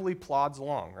happily plods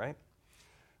along, right?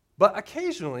 But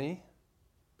occasionally,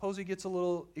 Posey gets a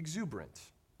little exuberant,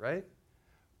 right?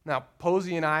 Now,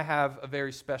 Posey and I have a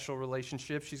very special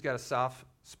relationship. She's got a soft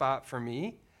spot for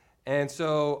me, and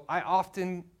so I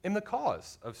often am the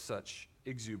cause of such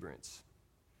exuberance.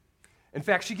 In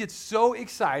fact, she gets so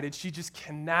excited, she just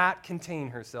cannot contain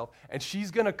herself, and she's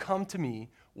going to come to me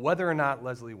whether or not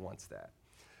Leslie wants that.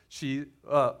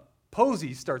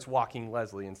 Posey starts walking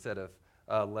Leslie instead of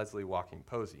Leslie walking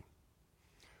Posey.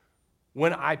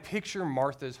 When I picture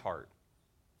Martha's heart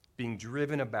being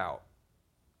driven about,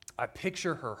 I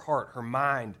picture her heart, her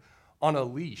mind on a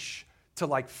leash to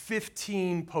like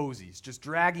 15 Posies, just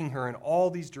dragging her in all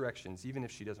these directions, even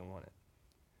if she doesn't want it.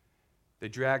 They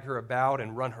drag her about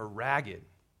and run her ragged.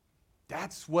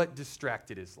 That's what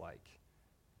distracted is like.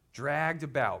 Dragged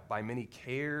about by many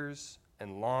cares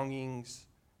and longings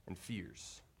and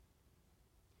fears.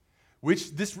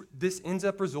 Which this ends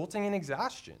up resulting in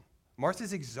exhaustion.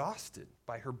 Martha's exhausted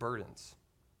by her burdens.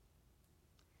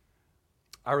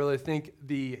 I really think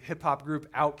the hip-hop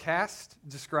group Outkast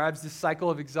describes this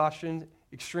cycle of exhaustion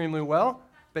extremely well.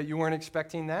 Bet you weren't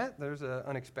expecting that. There's an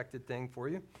unexpected thing for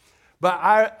you. But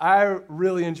I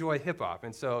really enjoy hip-hop,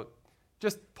 and so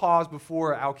just pause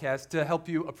before Outkast to help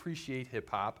you appreciate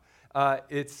hip-hop.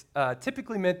 It's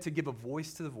typically meant to give a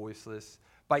voice to the voiceless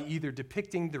by either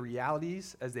depicting the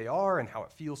realities as they are and how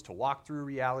it feels to walk through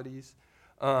realities,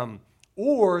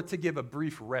 or to give a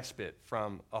brief respite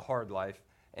from a hard life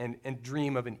and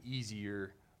dream of an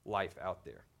easier life out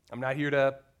there. I'm not here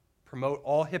to promote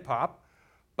all hip-hop,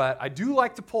 but I do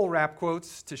like to pull rap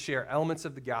quotes to share elements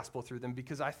of the gospel through them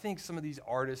because I think some of these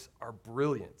artists are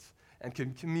brilliant and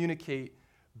can communicate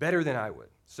better than I would.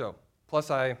 So, plus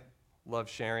I love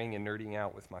sharing and nerding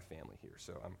out with my family here,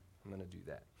 so I'm going to do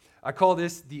that. I call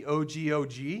this the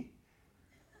OGOG,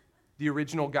 the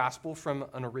original gospel from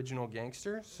an original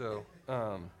gangster. So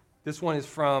this one is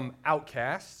from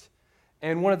Outkast.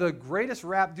 And one of the greatest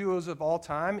rap duos of all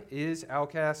time is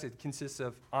Outkast. It consists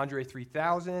of Andre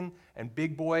 3000 and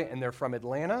Big Boy, and they're from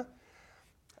Atlanta.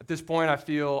 At this point, I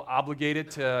feel obligated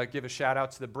to give a shout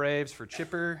out to the Braves for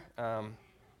Chipper.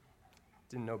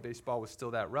 Didn't know baseball was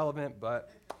still that relevant,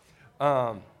 but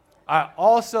I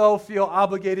also feel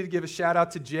obligated to give a shout out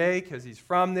to Jay because he's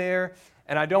from there,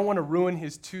 and I don't want to ruin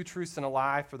his 2 truths and a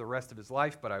lie for the rest of his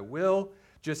life, but I will.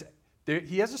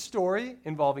 He has a story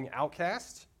involving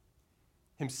Outkast,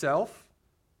 himself,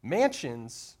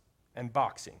 mansions, and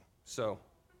boxing. So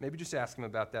maybe just ask him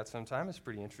about that sometime. It's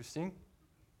pretty interesting.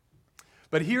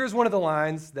 But here's one of the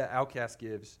lines that Outkast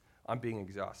gives on being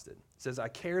exhausted. It says, I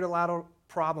carried a lot of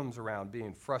problems around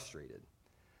being frustrated,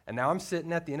 And now I'm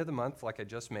sitting at the end of the month like I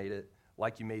just made it,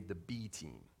 like you made the B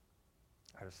team.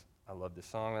 I love this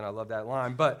song and I love that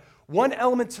line. But one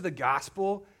element to the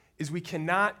gospel is we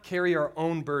cannot carry our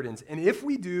own burdens. And if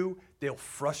we do, they'll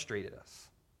frustrate us.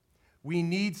 We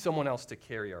need someone else to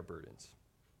carry our burdens.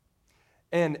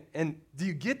 And do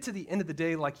you get to the end of the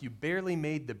day like you barely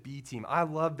made the B team? I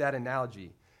love that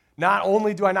analogy. Not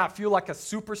only do I not feel like a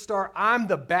superstar, I'm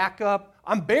the backup.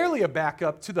 I'm barely a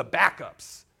backup to the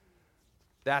backups.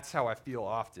 That's how I feel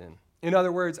often. In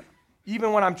other words,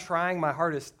 even when I'm trying my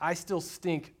hardest, I still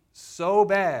stink so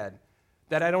bad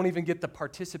that I don't even get the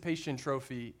participation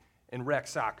trophy in rec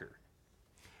soccer.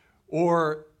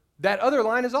 Or that other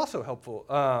line is also helpful.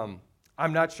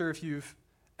 I'm not sure if you've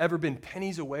ever been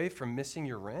pennies away from missing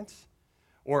your rent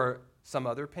or some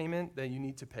other payment that you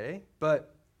need to pay,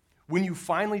 but when you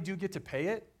finally do get to pay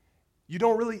it, you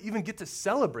don't really even get to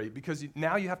celebrate because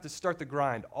now you have to start the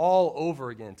grind all over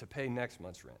again to pay next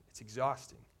month's rent. It's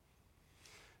exhausting.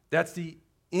 That's the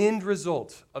end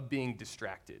result of being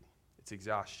distracted. It's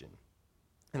exhaustion.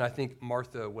 And I think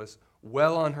Martha was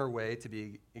well on her way to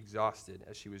be exhausted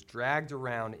as she was dragged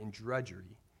around in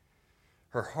drudgery.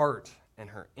 Her heart and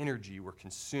her energy were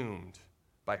consumed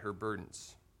by her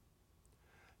burdens.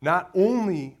 Not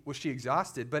only was she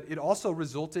exhausted, but it also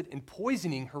resulted in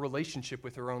poisoning her relationship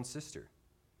with her own sister.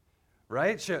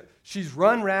 Right? She's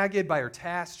run ragged by her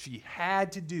task she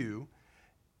had to do,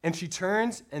 and she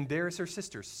turns, and there is her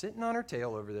sister sitting on her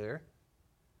tail over there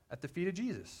at the feet of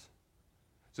Jesus.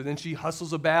 So then she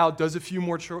hustles about, does a few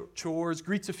more chores,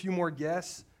 greets a few more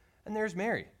guests, and there's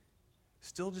Mary,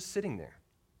 still just sitting there.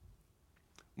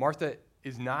 Martha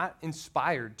is not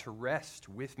inspired to rest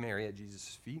with Mary at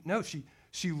Jesus' feet. No,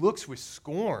 she looks with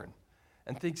scorn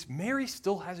and thinks, Mary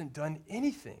still hasn't done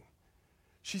anything.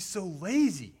 She's so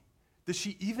lazy. Does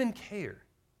she even care?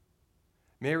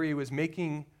 Mary was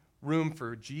making room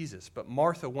for Jesus, but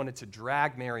Martha wanted to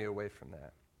drag Mary away from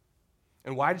that.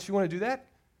 And why did she want to do that?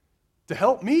 To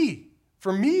help me.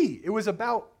 For me, it was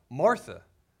about Martha,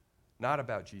 not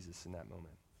about Jesus in that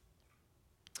moment.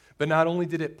 But not only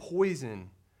did it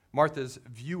poison Martha's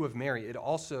view of Mary, it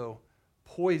also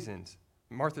poisoned,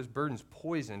 Martha's burdens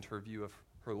poisoned her view of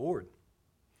her Lord.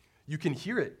 You can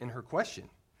hear it in her question,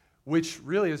 which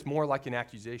really is more like an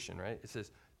accusation, right? It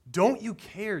says, "Don't you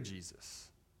care, Jesus?"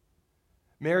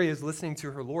 Mary is listening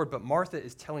to her Lord, but Martha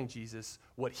is telling Jesus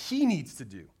what he needs to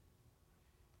do.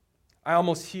 I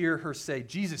almost hear her say,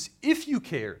 "Jesus, if you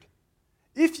cared,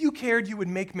 you would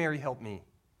make Mary help me."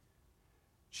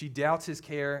 She doubts his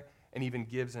care and even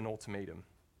gives an ultimatum.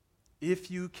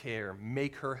 If you care,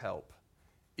 make her help.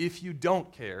 If you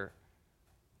don't care,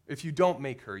 if you don't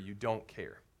make her, you don't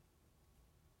care.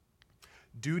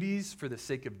 Duties for the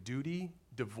sake of duty,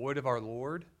 devoid of our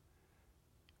Lord,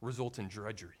 result in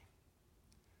drudgery.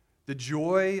 The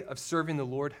joy of serving the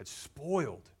Lord had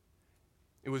spoiled.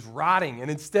 It was rotting, and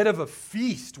instead of a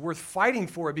feast worth fighting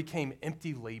for, it became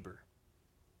empty labor.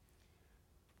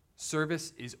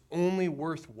 Service is only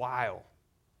worthwhile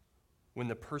when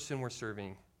the person we're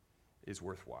serving is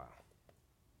worthwhile.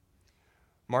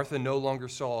 Martha no longer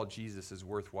saw Jesus as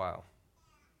worthwhile.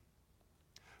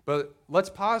 But let's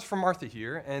pause for Martha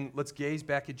here and let's gaze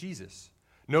back at Jesus.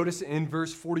 Notice in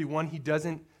verse 41, he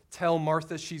doesn't tell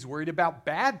Martha she's worried about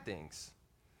bad things.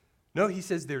 No, he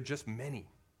says they're just many.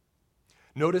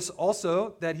 Notice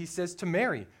also that he says to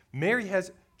Mary, Mary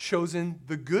has chosen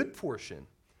the good portion,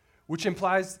 which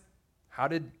implies, how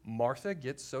did Martha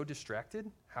get so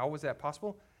distracted? How was that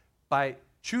possible? By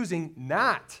choosing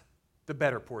not the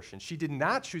better portion. She did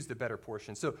not choose the better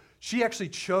portion. So she actually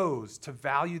chose to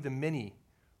value the many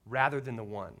rather than the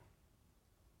one,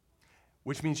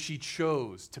 which means she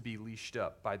chose to be leashed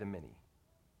up by the many.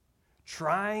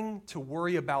 Trying to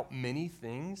worry about many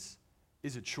things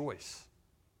is a choice,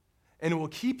 and it will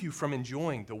keep you from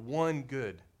enjoying the one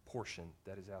good portion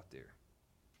that is out there.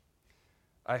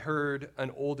 I heard an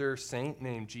older saint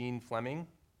named Jean Fleming.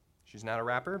 She's not a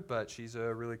rapper, but she's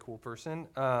a really cool person.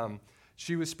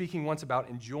 She was speaking once about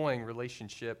enjoying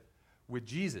relationship with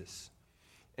Jesus,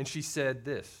 and she said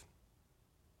this: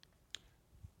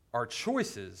 "Our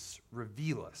choices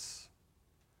reveal us.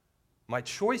 My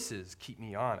choices keep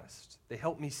me honest. They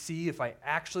help me see if I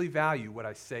actually value what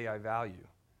I say I value.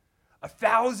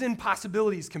 1,000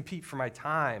 possibilities compete for my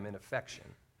time and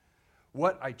affection.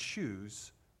 What I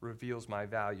choose reveals my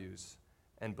values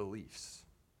and beliefs."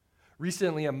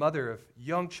 Recently, a mother of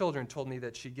young children told me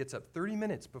that she gets up 30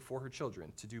 minutes before her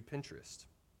children to do Pinterest.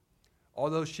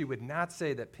 Although she would not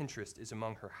say that Pinterest is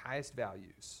among her highest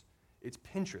values, it's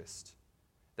Pinterest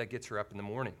that gets her up in the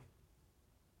morning.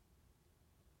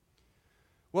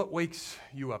 What wakes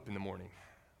you up in the morning?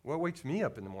 What wakes me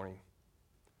up in the morning?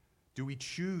 Do we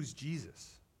choose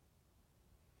Jesus?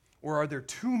 Or are there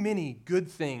too many good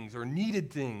things or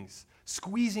needed things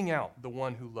squeezing out the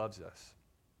one who loves us?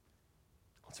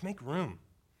 Let's make room.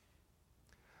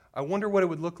 I wonder what it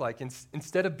would look like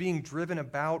instead of being driven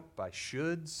about by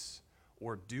shoulds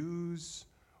or do's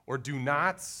or do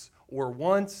nots or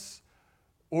wants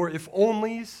or if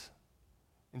onlys,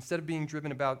 instead of being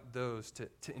driven about those,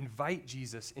 to invite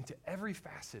Jesus into every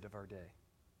facet of our day,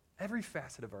 every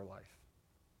facet of our life.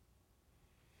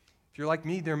 If you're like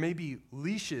me, there may be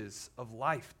leashes of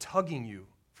life tugging you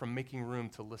from making room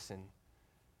to listen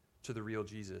to the real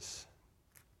Jesus.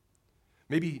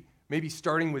 Maybe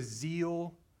starting with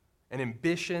zeal and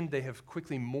ambition, they have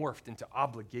quickly morphed into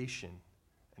obligation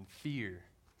and fear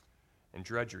and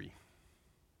drudgery.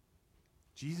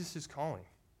 Jesus is calling.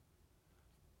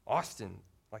 Austin,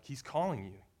 like he's calling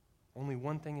you. Only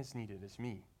one thing is needed, it's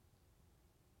me.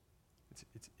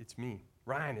 It's me.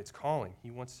 Ryan, it's calling.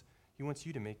 He wants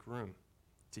you to make room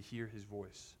to hear his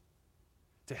voice,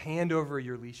 to hand over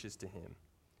your leashes to him,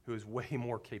 who is way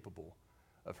more capable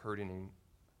of holding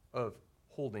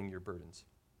your burdens.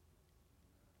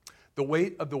 The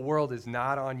weight of the world is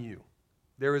not on you.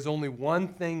 There is only one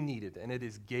thing needed, and it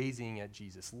is gazing at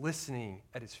Jesus, listening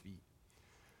at his feet.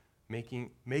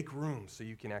 Make room so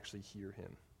you can actually hear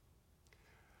him.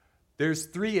 There's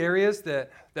 3 areas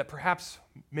that perhaps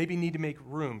maybe need to make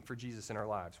room for Jesus in our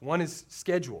lives. One is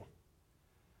schedule.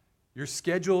 Your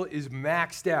schedule is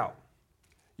maxed out.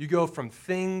 You go from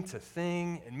thing to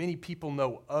thing, and many people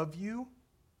know of you,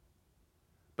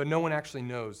 but no one actually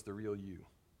knows the real you.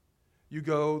 You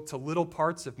go to little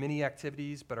parts of many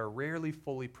activities, but are rarely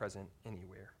fully present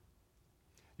anywhere.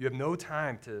 You have no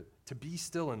time to be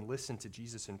still and listen to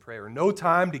Jesus in prayer, no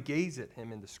time to gaze at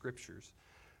him in the scriptures,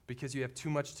 because you have too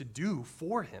much to do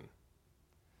for him.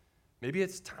 Maybe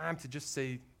it's time to just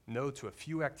say no to a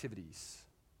few activities,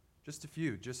 just a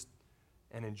few,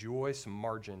 and enjoy some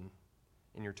margin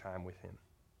in your time with him.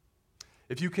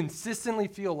 If you consistently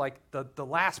feel like the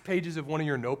last pages of one of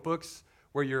your notebooks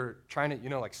where you're trying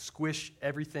to, squish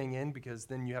everything in because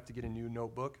then you have to get a new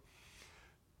notebook,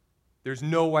 there's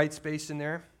no white space in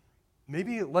there,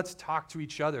 maybe let's talk to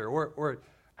each other or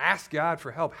ask God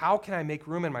for help. How can I make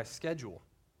room in my schedule?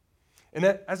 And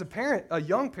as a parent, a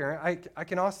young parent, I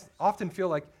can often feel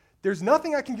like there's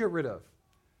nothing I can get rid of.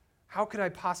 How could I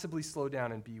possibly slow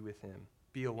down and be with him,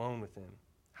 be alone with him?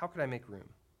 How could I make room?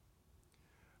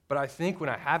 But I think when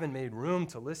I haven't made room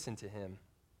to listen to him,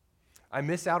 I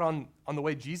miss out on the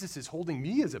way Jesus is holding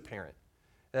me as a parent.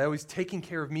 That he's taking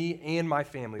care of me and my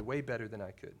family way better than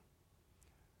I could.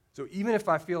 So even if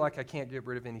I feel like I can't get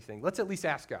rid of anything, let's at least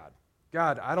ask God.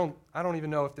 God, I don't even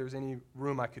know if there's any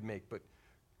room I could make, but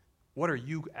what are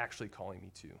you actually calling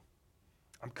me to?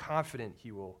 I'm confident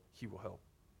he will help.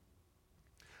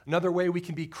 Another way we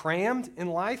can be crammed in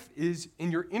life is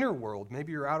in your inner world.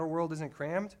 Maybe your outer world isn't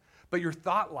crammed, but your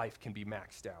thought life can be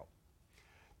maxed out.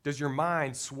 Does your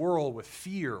mind swirl with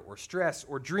fear or stress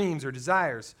or dreams or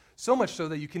desires, so much so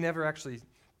that you can never actually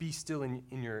be still in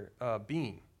your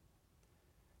being?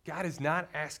 God is not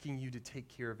asking you to take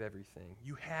care of everything.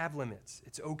 You have limits.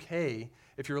 It's okay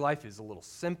if your life is a little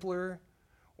simpler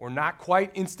or not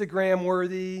quite Instagram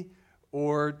worthy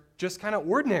or just kind of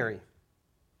ordinary.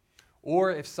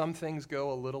 Or if some things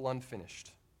go a little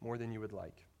unfinished, more than you would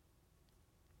like.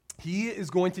 He is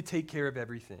going to take care of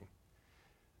everything.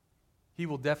 He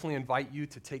will definitely invite you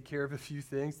to take care of a few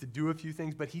things, to do a few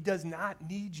things, but he does not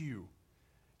need you.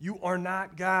 You are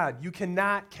not God. You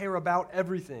cannot care about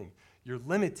everything. You're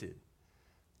limited.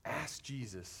 Ask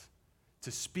Jesus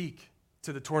to speak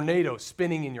to the tornado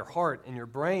spinning in your heart and your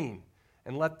brain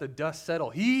and let the dust settle.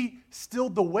 He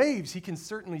stilled the waves. He can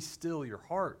certainly still your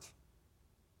heart.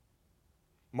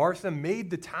 Martha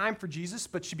made the time for Jesus,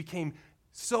 but she became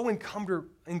so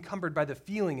encumbered by the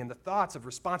feeling and the thoughts of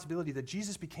responsibility that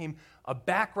Jesus became a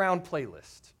background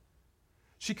playlist.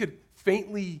 She could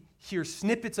faintly hear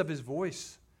snippets of his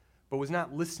voice, but was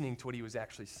not listening to what he was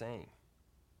actually saying.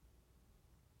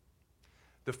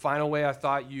 The final way I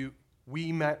thought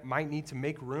we might need to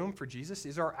make room for Jesus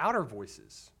is our outer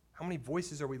voices. How many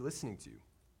voices are we listening to?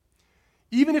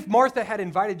 Even if Martha had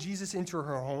invited Jesus into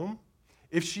her home,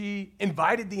 if she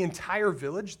invited the entire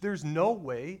village, there's no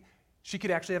way she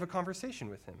could actually have a conversation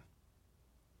with him.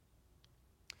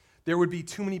 There would be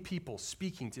too many people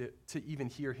speaking to even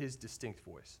hear his distinct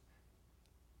voice.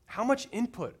 How much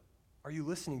input are you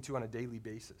listening to on a daily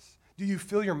basis? Do you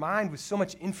fill your mind with so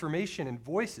much information and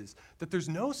voices that there's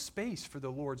no space for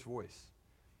the Lord's voice?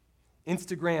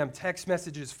 Instagram, text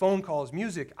messages, phone calls,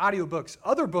 music, audiobooks,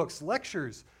 other books,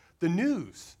 lectures, the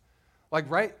news. Like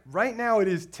right now, it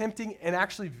is tempting and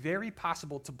actually very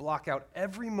possible to block out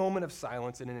every moment of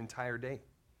silence in an entire day.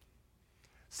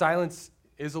 Silence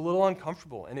is a little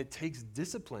uncomfortable, and it takes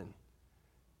discipline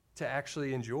to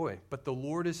actually enjoy. But the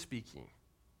Lord is speaking.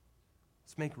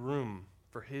 Let's make room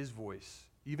for his voice,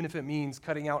 even if it means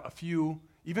cutting out a few,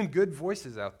 even good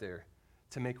voices out there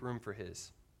to make room for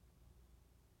his.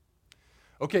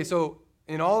 Okay, so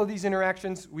in all of these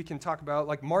interactions, we can talk about,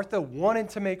 like, Martha wanted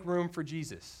to make room for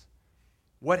Jesus.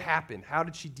 What happened? How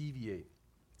did she deviate?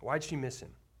 Why'd she miss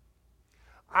him?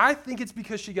 I think it's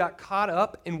because she got caught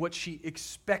up in what she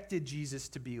expected Jesus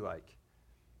to be like.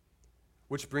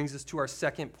 Which brings us to our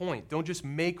second point. Don't just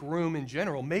make room in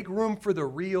general. Make room for the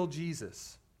real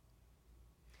Jesus.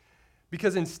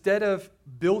 Because instead of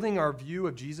building our view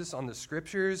of Jesus on the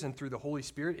scriptures and through the Holy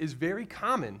Spirit, it's very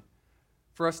common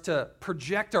for us to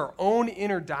project our own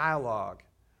inner dialogue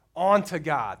onto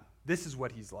God. This is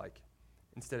what he's like,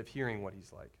 instead of hearing what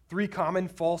he's like. 3 common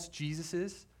false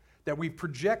Jesuses that we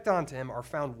project onto him are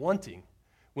found wanting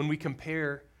when we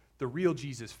compare the real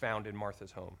Jesus found in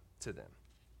Martha's home to them.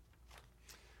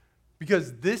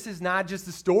 Because this is not just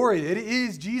a story. It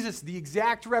is Jesus, the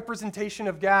exact representation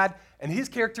of God, and his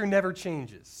character never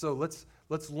changes. So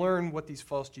let's learn what these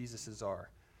false Jesuses are.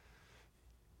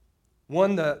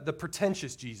 One, the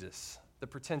pretentious Jesus. The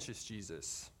pretentious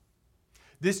Jesus.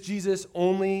 This Jesus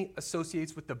only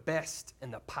associates with the best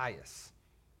and the pious.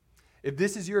 If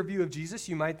this is your view of Jesus,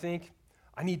 you might think,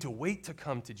 I need to wait to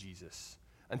come to Jesus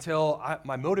until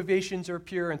my motivations are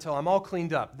pure, until I'm all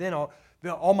cleaned up. Then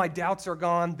all my doubts are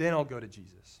gone, then I'll go to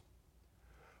Jesus.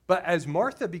 But as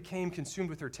Martha became consumed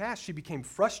with her task, she became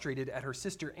frustrated at her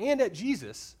sister and at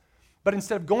Jesus, but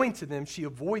instead of going to them, she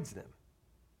avoids them.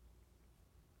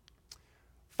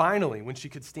 Finally, when she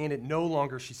could stand it no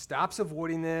longer, she stops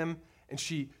avoiding them, and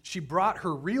she brought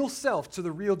her real self to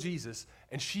the real Jesus,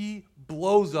 and she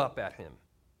blows up at him.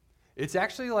 It's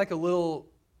actually like a little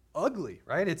ugly,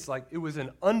 right? It's like it was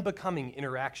an unbecoming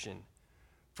interaction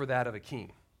for that of a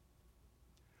king.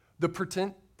 The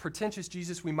pretentious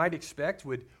Jesus we might expect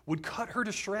would cut her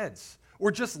to shreds,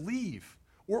 or just leave,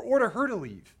 or order her to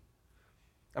leave.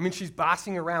 I mean, she's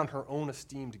bossing around her own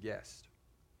esteemed guest.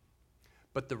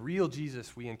 But the real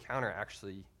Jesus we encounter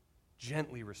actually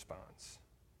gently responds.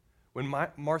 When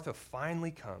Martha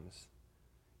finally comes,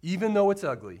 even though it's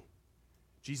ugly,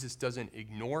 Jesus doesn't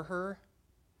ignore her.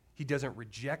 He doesn't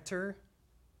reject her.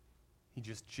 He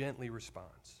just gently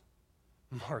responds.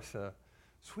 Martha,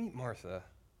 sweet Martha,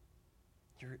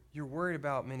 you're worried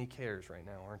about many cares right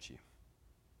now, aren't you?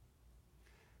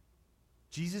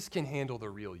 Jesus can handle the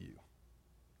real you.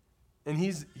 And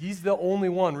he's the only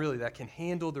one, really, that can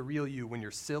handle the real you when you're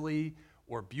silly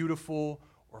or beautiful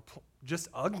or just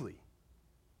ugly.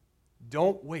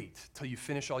 Don't wait till you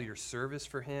finish all your service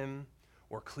for him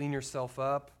or clean yourself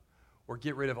up or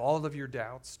get rid of all of your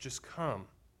doubts. Just come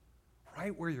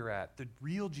right where you're at. The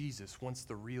real Jesus wants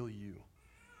the real you,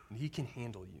 and he can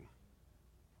handle you.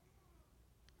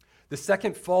 The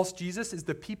second false Jesus is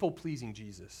the people-pleasing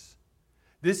Jesus.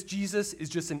 This Jesus is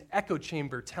just an echo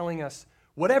chamber telling us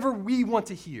whatever we want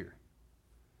to hear.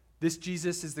 This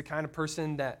Jesus is the kind of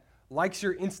person that likes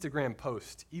your Instagram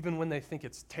post even when they think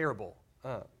it's terrible.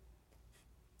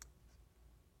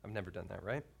 I've never done that,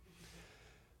 right?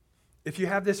 If you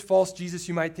have this false Jesus,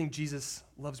 you might think Jesus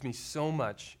loves me so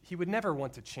much, he would never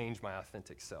want to change my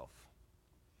authentic self.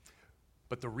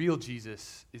 But the real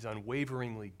Jesus is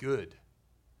unwaveringly good,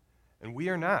 and we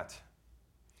are not.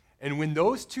 And when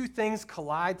those two things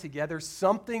collide together,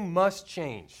 something must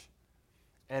change.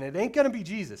 And it ain't going to be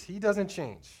Jesus. He doesn't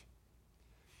change.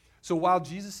 So while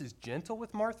Jesus is gentle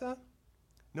with Martha,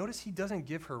 notice he doesn't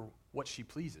give her what she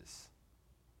pleases.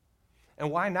 And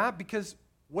why not? Because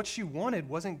what she wanted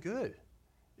wasn't good.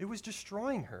 It was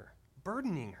destroying her,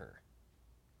 burdening her.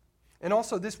 And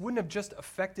also, this wouldn't have just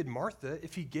affected Martha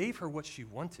if he gave her what she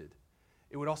wanted.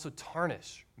 It would also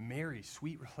tarnish Mary's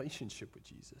sweet relationship with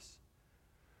Jesus.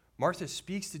 Martha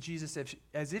speaks to Jesus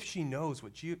as if she knows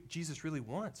what Jesus really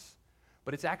wants,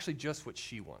 but it's actually just what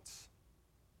she wants.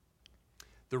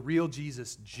 The real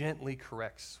Jesus gently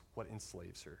corrects what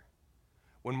enslaves her.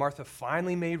 When Martha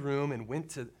finally made room and went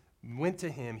to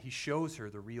him, he shows her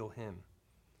the real him.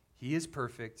 He is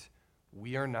perfect.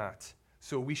 We are not.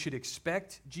 So we should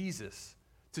expect Jesus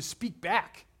to speak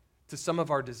back to some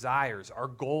of our desires, our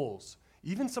goals,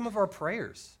 even some of our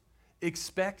prayers.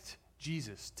 Expect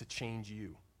Jesus to change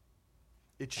you.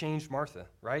 It changed Martha,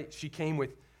 right? She came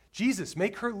with, Jesus,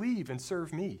 make her leave and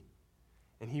serve me.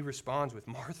 And he responds with,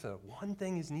 Martha, one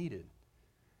thing is needed,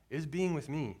 is being with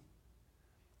me.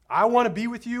 I want to be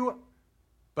with you,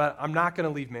 but I'm not going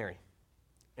to leave Mary.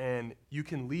 and you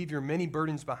can leave your many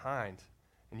burdens behind,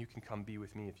 and you can come be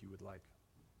with me if you would like.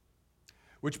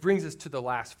 Which brings us to the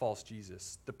last false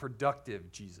Jesus, the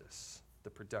productive Jesus. The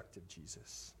productive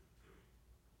Jesus.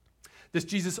 This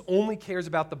Jesus only cares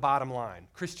about the bottom line.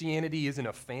 Christianity isn't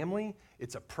a family,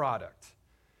 it's a product.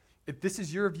 If this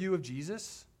is your view of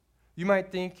Jesus, you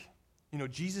might think,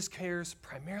 Jesus cares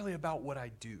primarily about what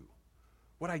I do,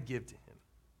 what I give to him.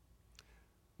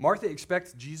 Martha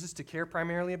expects Jesus to care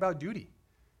primarily about duty,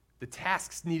 the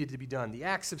tasks needed to be done, the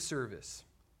acts of service.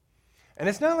 And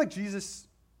it's not like Jesus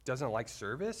doesn't like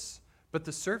service, but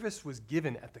the service was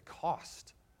given at the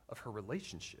cost of her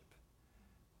relationship.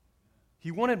 He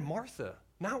wanted Martha,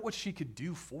 not what she could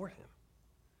do for him.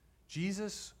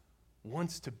 Jesus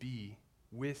wants to be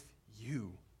with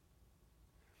you.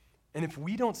 And if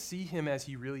we don't see him as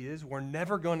he really is, we're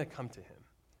never going to come to him.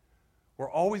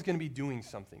 We're always going to be doing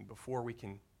something before we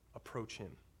can approach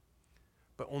him.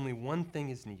 But only one thing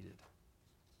is needed.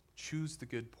 Choose the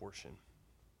good portion.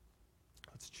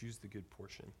 Let's choose the good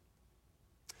portion.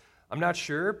 I'm not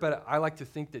sure, but I like to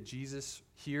think that Jesus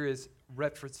here is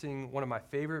referencing one of my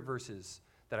favorite verses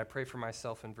that I pray for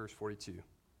myself in verse 42.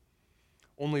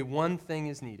 Only one thing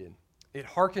is needed. It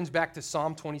harkens back to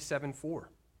Psalm 27:4.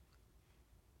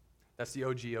 That's the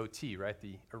OGOT, right?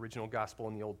 The original gospel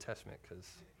in the Old Testament, because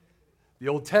the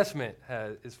Old Testament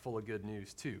is full of good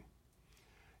news too.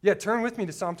 Yeah, turn with me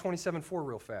to Psalm 27:4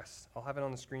 real fast. I'll have it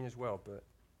on the screen as well, but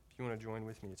if you want to join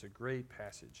with me, it's a great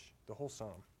passage, the whole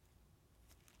psalm.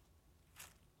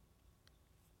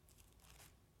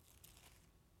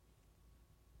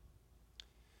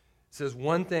 It says,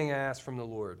 "One thing I ask from the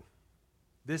Lord,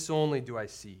 this only do I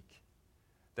seek,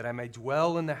 that I may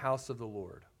dwell in the house of the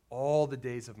Lord all the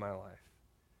days of my life,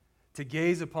 to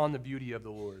gaze upon the beauty of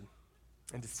the Lord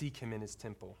and to seek him in his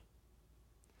temple."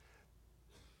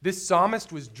 This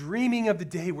psalmist was dreaming of the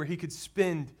day where he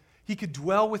could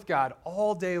dwell with God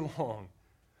all day long.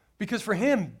 Because for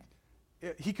him,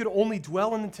 he could only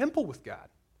dwell in the temple with God.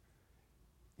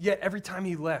 Yet every time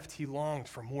he left, he longed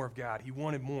for more of God. He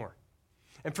wanted more.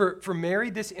 And for Mary,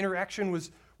 this interaction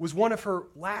was one of her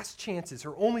last chances,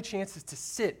 her only chances to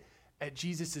sit at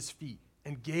Jesus' feet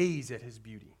and gaze at his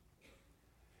beauty.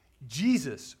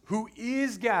 Jesus, who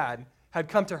is God, had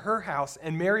come to her house,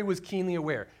 and Mary was keenly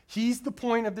aware. He's the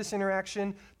point of this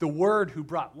interaction, the Word who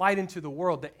brought light into the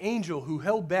world, the angel who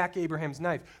held back Abraham's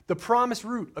knife, the promised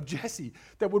root of Jesse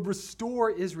that would restore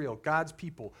Israel, God's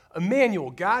people.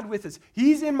 Emmanuel, God with us.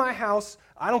 He's in my house.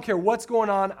 I don't care what's going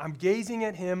on. I'm gazing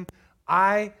at him.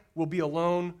 I will be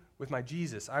alone with my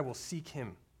Jesus. I will seek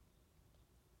him.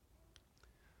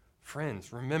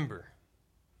 Friends, remember,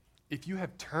 if you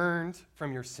have turned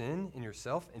from your sin in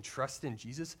yourself and trust in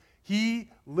Jesus, he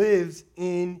lives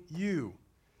in you.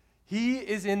 He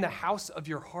is in the house of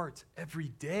your heart every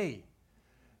day.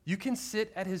 You can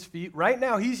sit at his feet. Right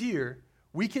now, he's here.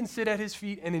 We can sit at his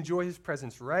feet and enjoy his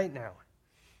presence right now,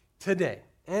 today,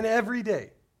 and every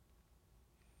day.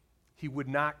 He would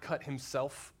not cut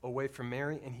himself away from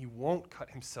Mary, and he won't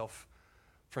cut himself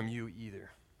from you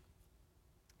either.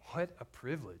 What a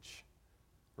privilege.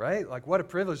 Right? Like, what a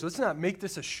privilege. Let's not make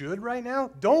this a should right now.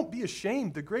 Don't be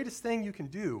ashamed. The greatest thing you can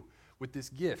do with this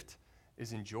gift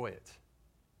is enjoy it.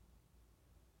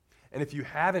 And if you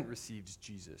haven't received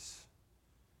Jesus,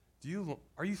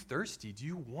 are you thirsty? Do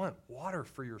you want water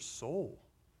for your soul?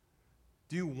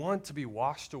 Do you want to be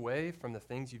washed away from the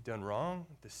things you've done wrong,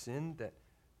 the sin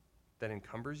that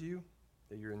encumbers you,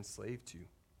 that you're enslaved to?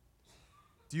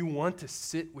 Do you want to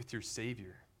sit with your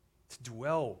Savior, to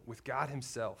dwell with God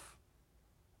himself?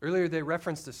 Earlier, they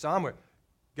referenced a psalm where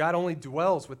God only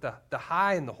dwells with the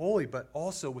high and the holy, but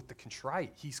also with the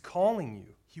contrite. He's calling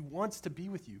you. He wants to be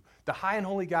with you. The high and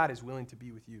holy God is willing to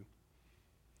be with you.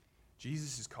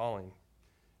 Jesus is calling.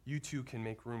 You too can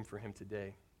make room for him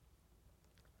today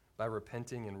by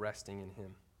repenting and resting in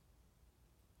him.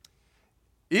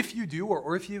 If you do,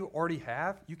 or if you already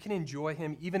have, you can enjoy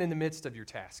him even in the midst of your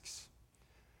tasks.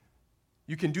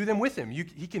 You can do them with him.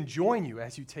 He can join you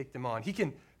as you take them on. He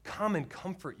can come and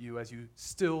comfort you as you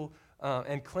still,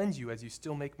 and cleanse you as you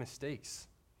still make mistakes.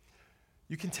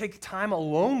 You can take time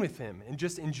alone with him and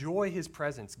just enjoy his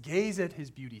presence, gaze at his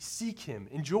beauty, seek him,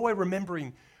 enjoy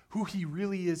remembering who he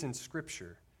really is in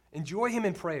Scripture. Enjoy him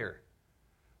in prayer.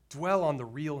 Dwell on the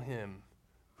real him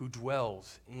who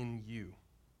dwells in you.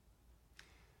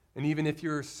 And even if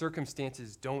your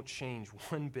circumstances don't change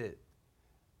one bit,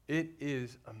 it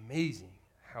is amazing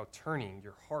how turning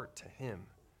your heart to him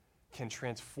can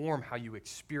transform how you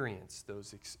experience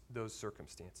those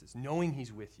circumstances. Knowing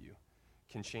he's with you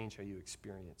can change how you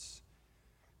experience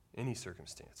any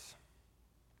circumstance.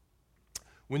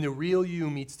 When the real you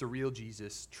meets the real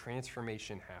Jesus,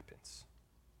 transformation happens.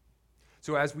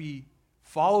 So as we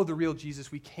follow the real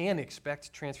Jesus, we can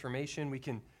expect transformation. We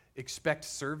can expect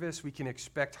service. We can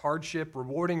expect hardship,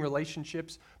 rewarding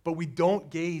relationships, but we don't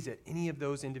gaze at any of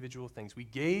those individual things. We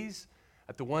gaze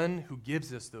at the one who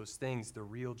gives us those things, the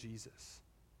real Jesus.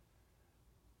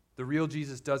 The real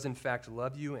Jesus does, in fact,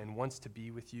 love you and wants to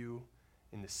be with you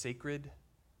in the sacred,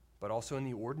 but also in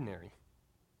the ordinary,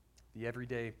 the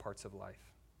everyday parts of life.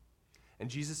 And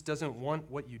Jesus doesn't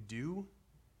want what you do,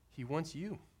 he wants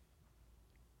you.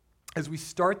 As we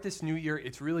start this new year,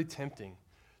 it's really tempting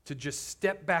to just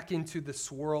step back into the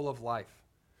swirl of life,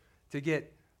 to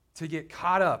get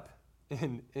caught up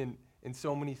in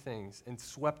so many things and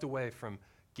swept away from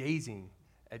gazing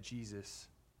at Jesus,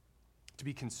 to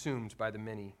be consumed by the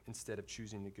many instead of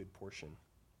choosing the good portion.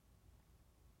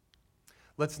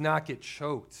 Let's not get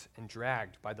choked and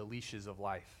dragged by the leashes of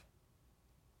life,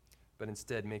 but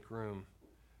instead make room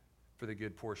for the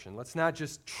good portion. Let's not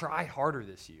just try harder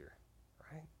this year,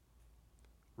 right?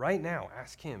 Right now,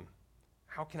 ask him,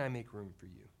 how can I make room for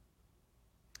you?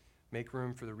 Make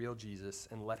room for the real Jesus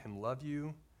and let him love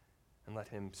you and let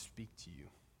him speak to you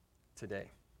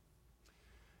today.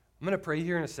 I'm going to pray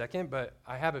here in a second, but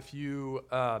I have a few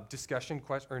reflection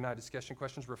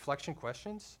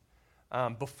questions.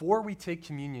 Before we take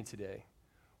communion today,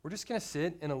 we're just going to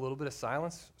sit in a little bit of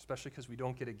silence, especially because we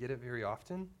don't get it very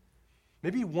often.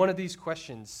 Maybe one of these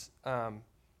questions,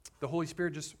 the Holy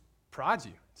Spirit just prods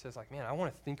you. It says like, man, I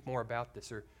want to think more about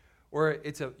this. Or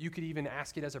you could even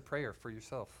ask it as a prayer for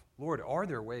yourself. Lord, are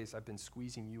there ways I've been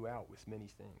squeezing you out with many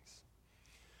things?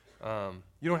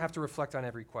 You don't have to reflect on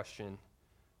every question,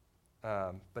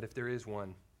 but if there is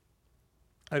one,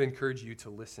 I'd encourage you to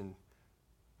listen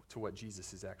to what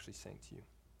Jesus is actually saying to you.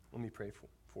 Let me pray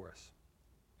for us.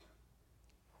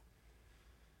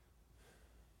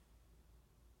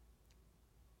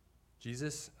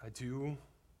 Jesus, I do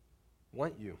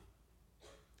want you.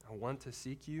 I want to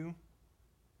seek you.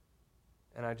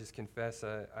 And I just confess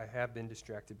I have been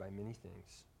distracted by many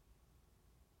things.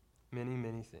 Many,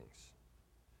 many things.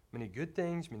 Many good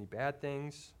things, many bad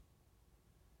things.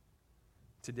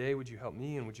 Today, would you help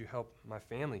me and would you help my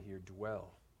family here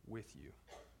dwell with you?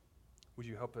 Would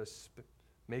you help us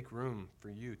make room for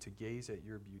you to gaze at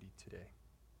your beauty today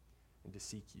and to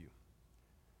seek you?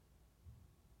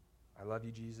 I love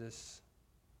you, Jesus.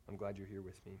 I'm glad you're here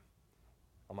with me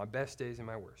on my best days and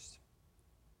my worst.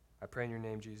 I pray in your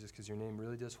name, Jesus, because your name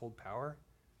really does hold power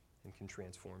and can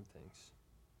transform things.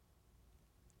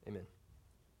 Amen.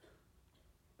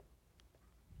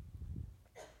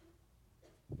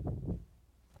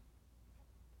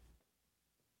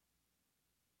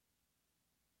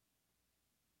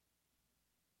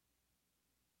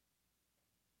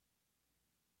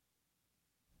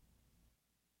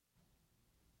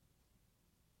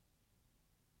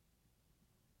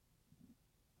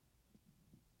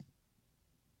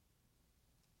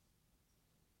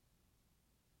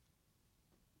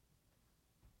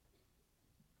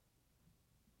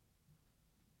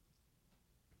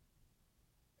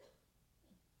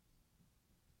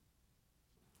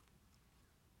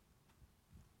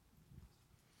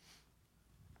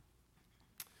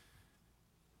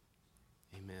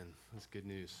 Amen. That's good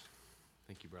news.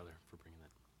 Thank you, brother, for bringing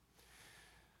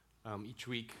that. Each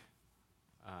week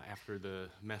after the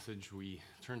message, we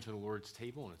turn to the Lord's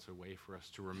table, and it's a way for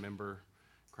us to remember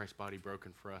Christ's body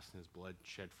broken for us and his blood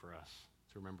shed for us,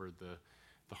 to remember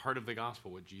the heart of the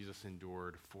gospel, what Jesus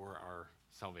endured for our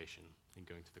salvation in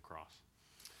going to the cross.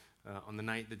 On the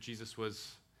night that Jesus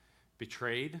was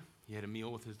betrayed, he had a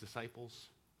meal with his disciples,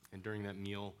 and during that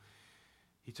meal,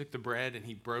 he took the bread and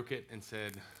he broke it and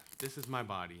said, "This is my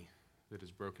body that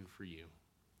is broken for you.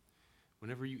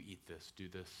 Whenever you eat this, do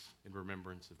this in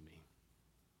remembrance of me."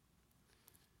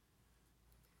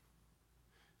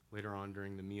 Later on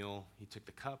during the meal, he took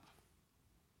the cup,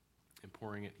 and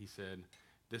pouring it, he said,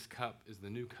 "This cup is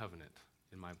the new covenant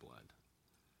in my blood.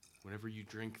 Whenever you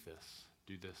drink this,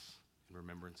 do this in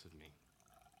remembrance of me."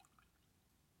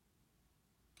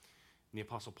 And the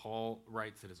Apostle Paul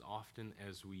writes that as often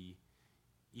as we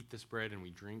eat this bread and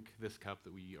we drink this cup,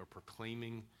 that we are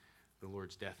proclaiming the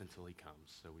Lord's death until he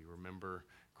comes. So we remember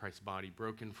Christ's body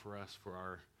broken for us for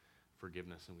our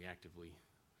forgiveness, and we actively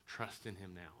trust in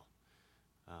him now.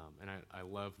 And I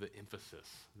love the emphasis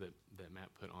that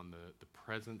Matt put on the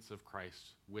presence of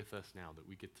Christ with us now, that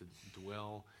we get to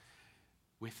dwell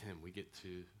with him. We get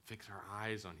to fix our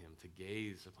eyes on him, to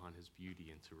gaze upon his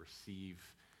beauty, and to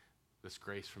receive this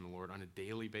grace from the Lord on a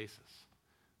daily basis.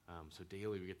 So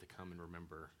daily we get to come and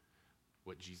remember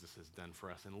what Jesus has done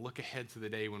for us and look ahead to the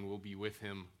day when we'll be with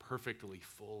him perfectly,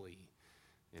 fully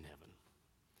in heaven.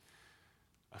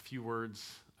 a few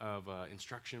words of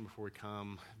instruction before we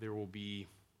come. There will be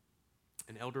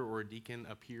an elder or a deacon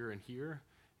up here and here,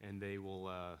 and they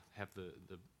will have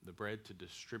the bread to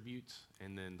distribute,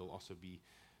 and then there'll also be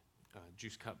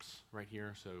juice cups right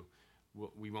here. So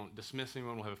we won't dismiss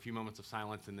anyone. We'll have a few moments of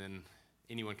silence, and then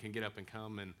anyone can get up and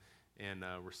come and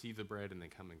receive the bread and then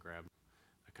come and grab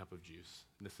a cup of juice.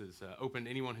 This is open to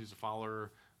anyone who's a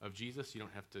follower of Jesus. You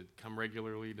don't have to come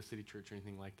regularly to City Church or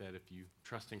anything like that. If you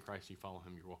trust in Christ, you follow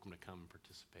him, you're welcome to come and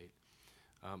participate.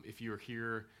 If you're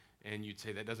here and you'd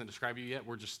say that doesn't describe you yet,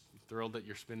 we're just thrilled that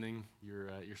you're spending your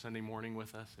Sunday morning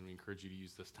with us, and we encourage you to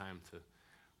use this time to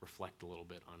reflect a little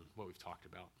bit on what we've talked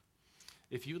about.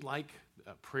 If you would like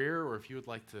prayer, or if you would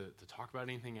like to talk about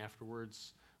anything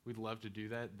afterwards, we'd love to do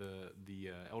that. The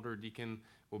elder deacon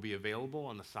will be available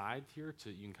on the side here.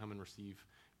 You can come and receive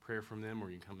prayer from them,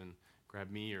 or you can come and grab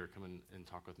me, or come and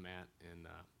talk with Matt, and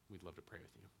we'd love to pray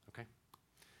with you. Okay?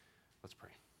 Let's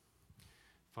pray.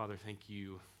 Father, thank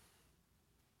you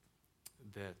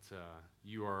that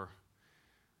you are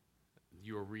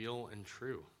real and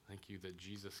true. Thank you that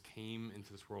Jesus came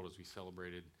into this world as we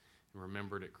celebrated and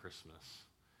remembered at Christmas,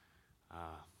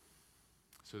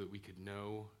 so that we could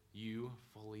know you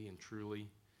fully and truly,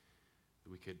 that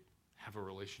we could have a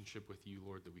relationship with you,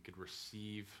 Lord, that we could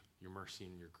receive your mercy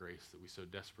and your grace that we so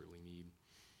desperately need,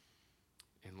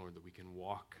 and Lord, that we can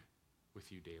walk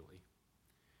with you daily.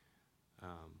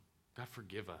 God,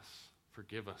 forgive us.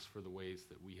 Forgive us for the ways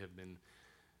that we have been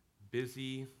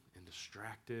busy and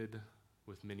distracted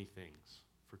with many things.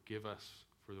 Forgive us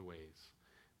for the ways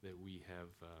that we have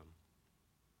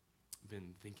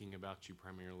been thinking about you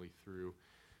primarily through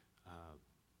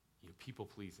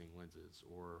people-pleasing lenses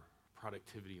or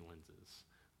productivity lenses,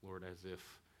 Lord, as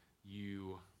if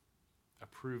you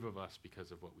approve of us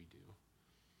because of what we do.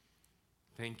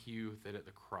 Thank you that at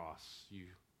the cross,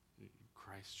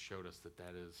 Christ showed us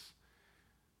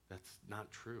that's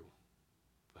not true,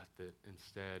 but that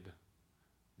instead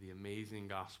the amazing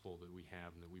gospel that we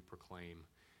have and that we proclaim,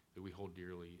 that we hold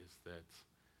dearly, is that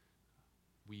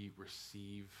we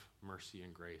receive mercy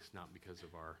and grace not because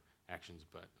of our actions,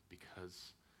 but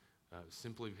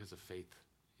simply because of faith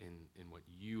in what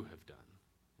you have done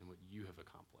and what you have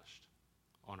accomplished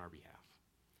on our behalf.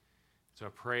 So I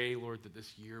pray, Lord, that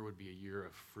this year would be a year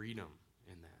of freedom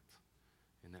in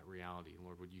that reality.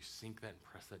 Lord, would you sink that and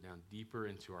press that down deeper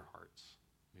into our hearts?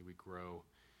 May we grow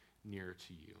nearer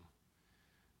to you,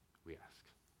 we ask.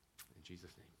 In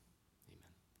Jesus' name.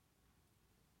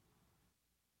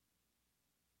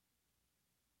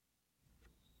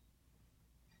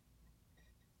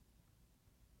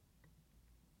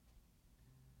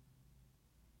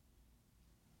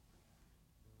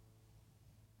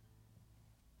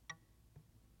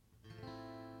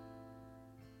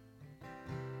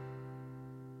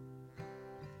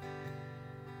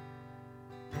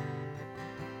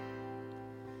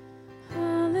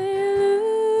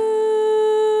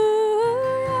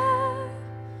 Hallelujah.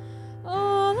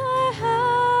 All I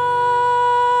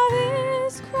have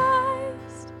is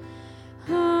Christ.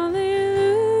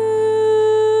 Hallelujah.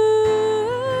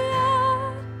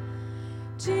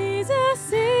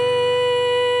 Jesus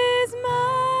is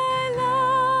my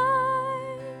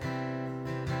life.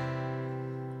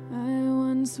 I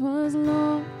once was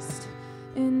lost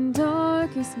in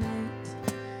darkest night,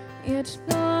 yet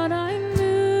thought I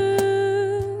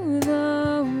knew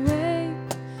the way.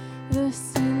 The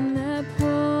sin that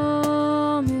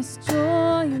promised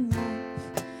joy and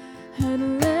life had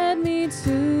led me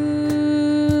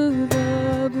to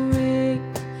the grave.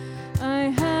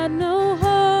 I had no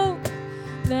hope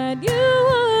that you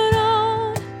would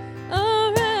own,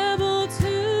 a rebel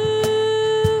to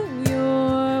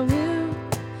your will.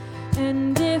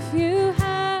 And if you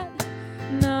had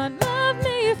not loved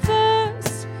me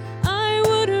first, I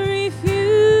would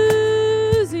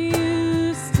refuse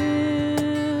you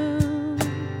still.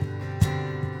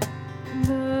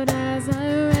 But as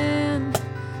I ran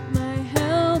my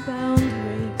hell-bound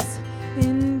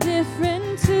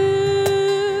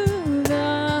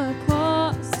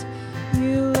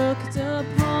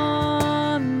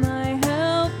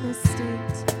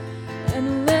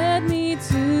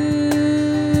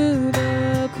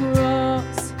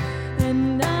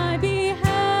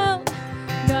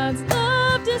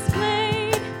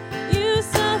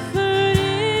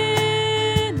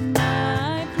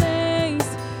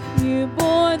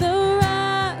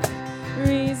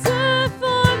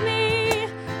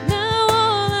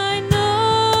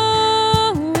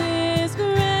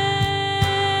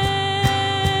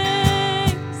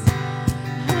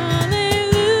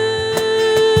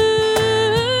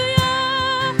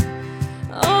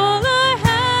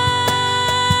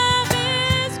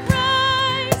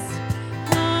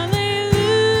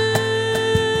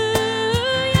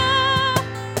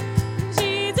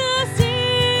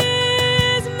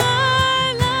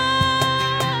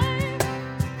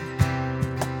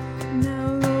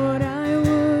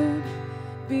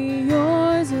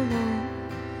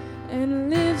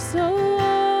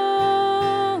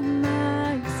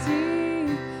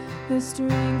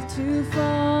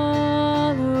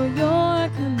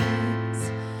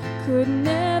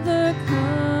rather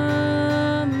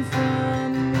come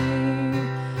from me.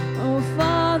 Oh,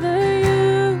 Father,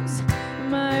 use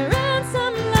my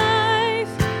ransom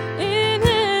life in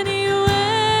any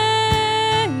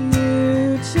way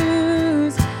you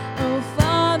choose. Oh,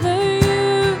 Father,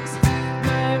 use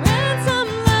my ransom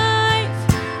life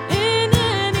in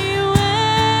any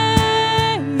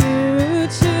way you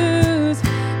choose.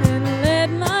 And let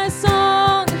my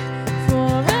song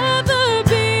forever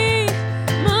be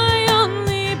my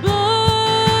only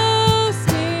boast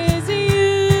is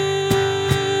you.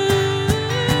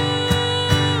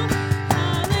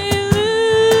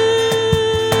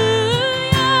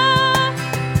 Hallelujah.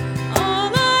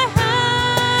 All I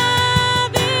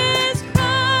have is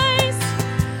Christ.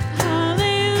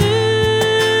 Hallelujah.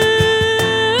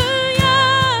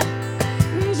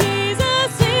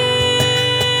 Jesus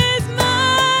is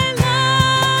my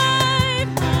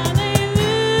life. Hallelujah.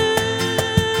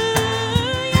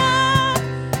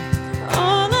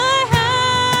 All I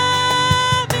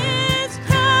have is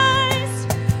Christ.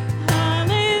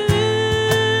 Hallelujah.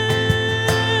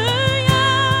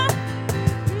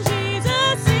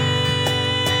 Jesus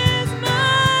is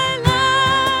my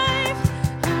life.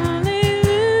 Hallelujah.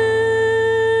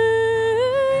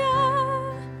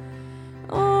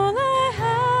 All I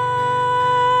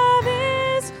have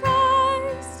is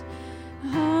Christ.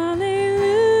 Hallelujah.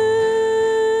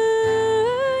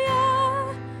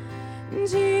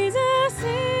 Jesus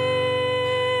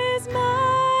is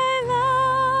my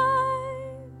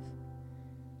life.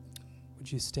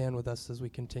 Would you stand with us as we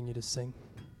continue to sing?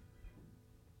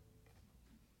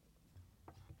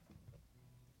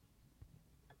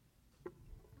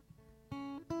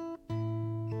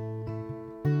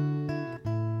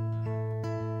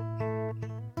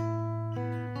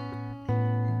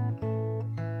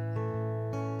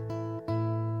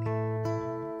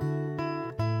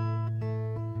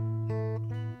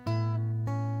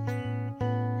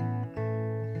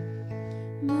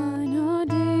 Mine are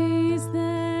days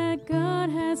that God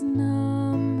has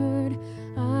numbered.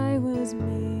 I was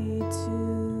made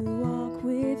to walk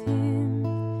with Him.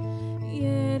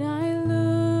 Yet I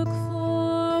look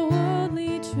for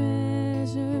worldly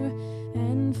treasure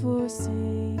and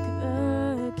forsake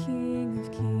the King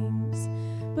of Kings.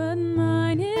 But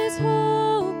mine is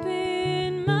hope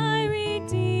in my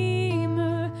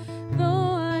Redeemer.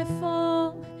 Though I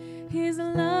fall, His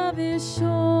love is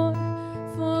sure.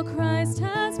 For Christ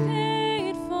has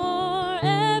paid for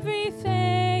every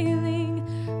failing.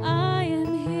 I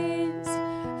am His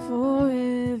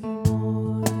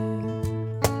forevermore.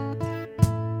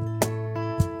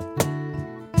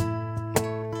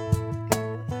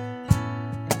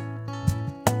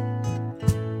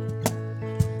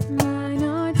 Mine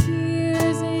are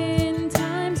tears in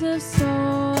times of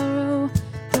sorrow,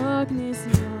 darkness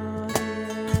not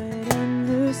yet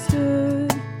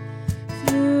understood.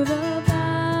 Through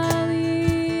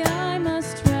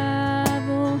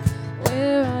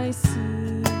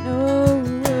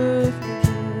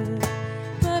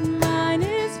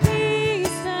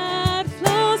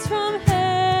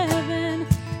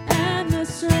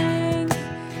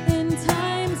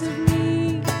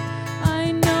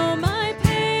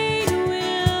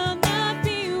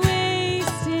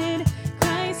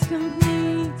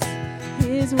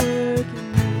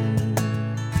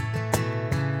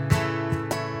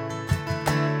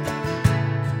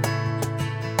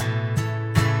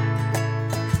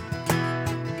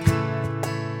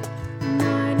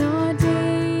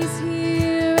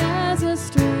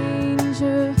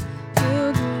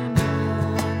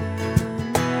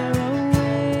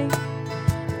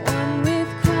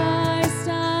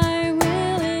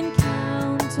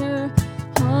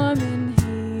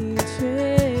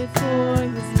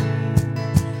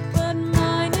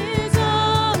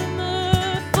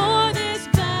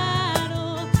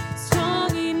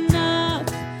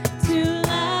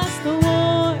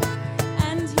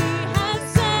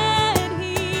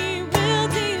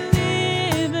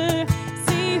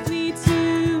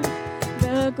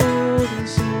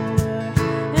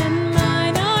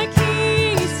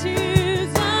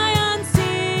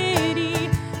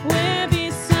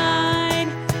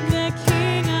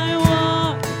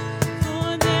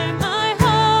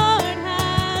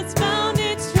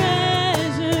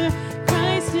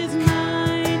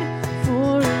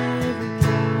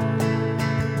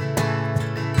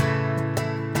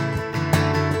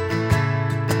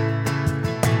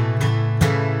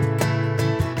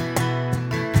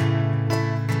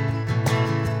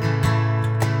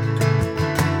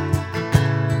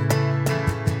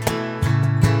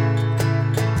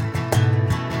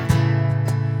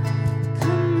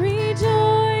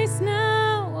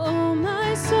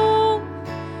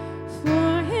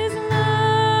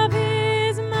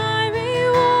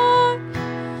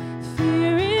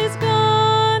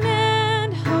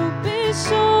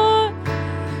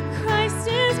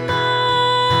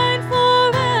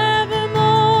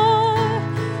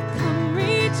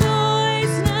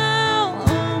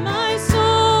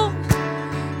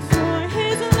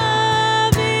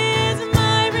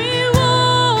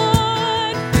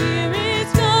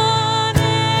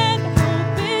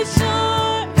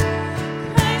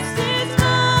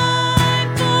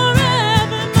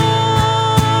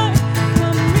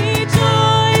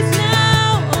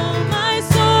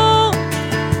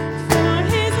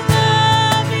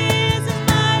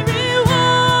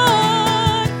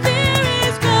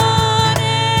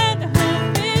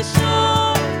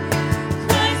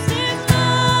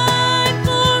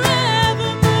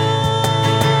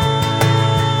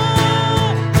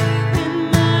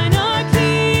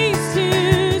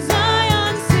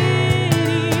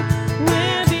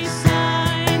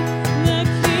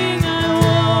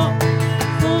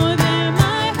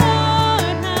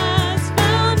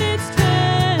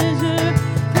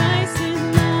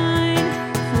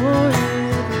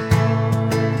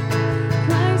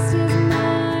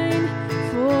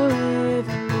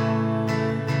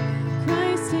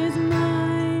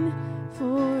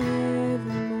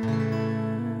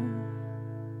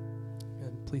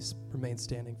remain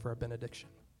standing for our benediction.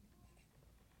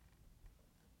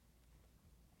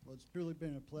 Well, it's truly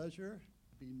been a pleasure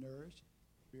to be nourished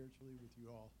spiritually with you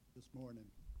all this morning.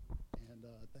 And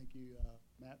thank you,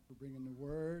 Matt, for bringing the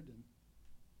word, and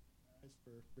guys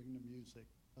for bringing the music.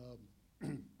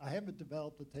 I haven't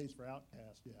developed a taste for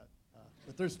Outkast yet,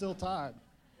 but there's still time.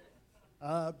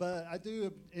 But I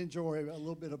do enjoy a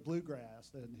little bit of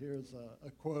bluegrass, and here's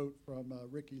a quote from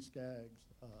Ricky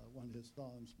Skaggs, one of his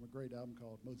songs from a great album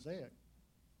called Mosaic.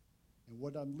 And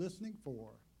what I'm listening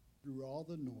for through all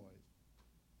the noise,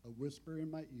 a whisper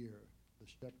in my ear, the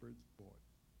shepherd's voice.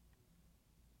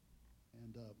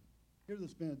 And here's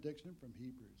this benediction from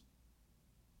Hebrews.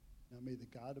 Now may the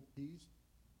God of peace,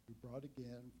 who brought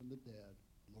again from the dead,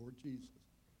 Lord Jesus,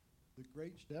 the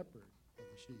great shepherd of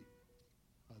the sheep,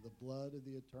 by the blood of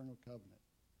the eternal covenant,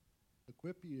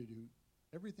 equip you to do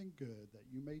everything good that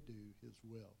you may do his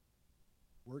will,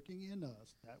 working in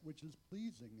us that which is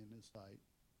pleasing in his sight,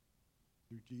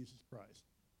 through Jesus Christ.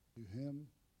 To him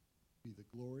be the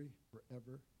glory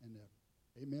forever and ever.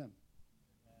 Amen.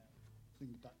 Sing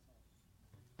the song.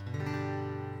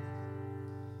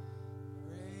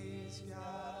 Praise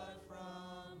God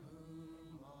from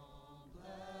whom all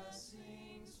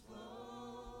blessings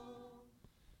flow.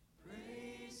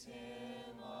 Praise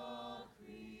him, all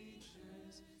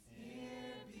creatures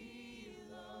here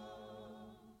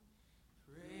below.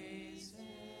 Praise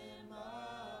him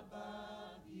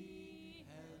above, ye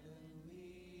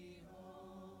heavenly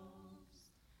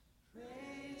hosts.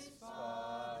 Praise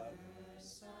Father,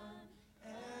 Son,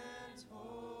 and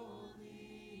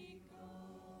Holy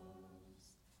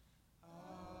Ghost.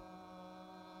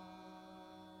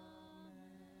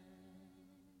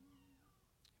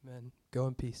 Amen. Amen. Go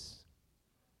in peace.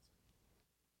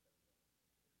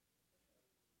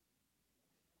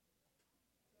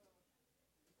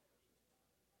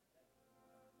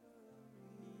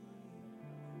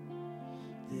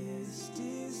 This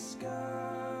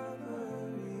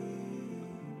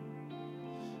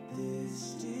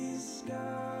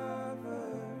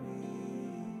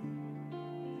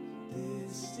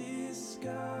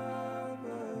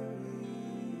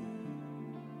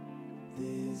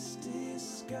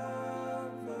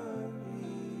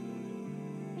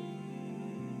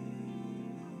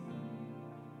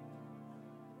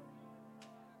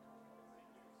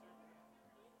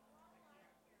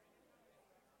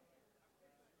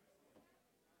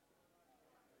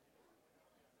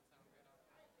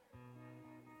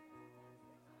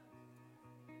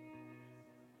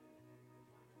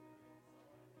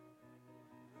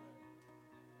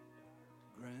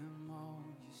Grandma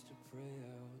used to pray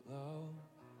out loud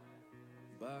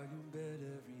by your bed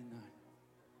every night.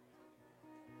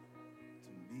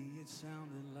 To me it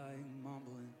sounded like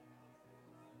mumbling,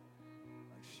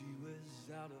 like she was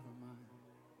out of her mind.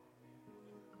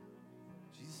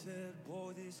 She said,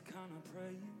 boy, this kind of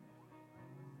praying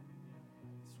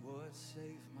is what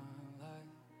saved my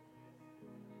life.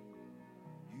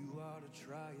 You ought to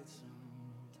try it sometime.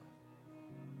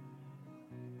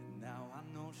 And now I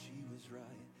know she was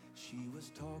right. She was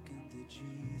talking to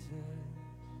Jesus.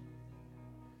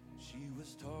 She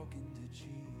was talking to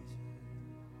Jesus.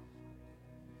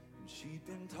 And she'd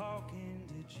been talking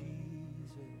to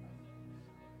Jesus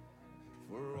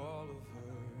for all of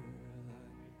her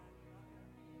life.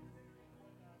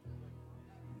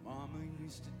 Mama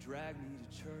used to drag me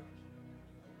to church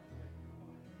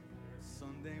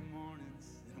Sunday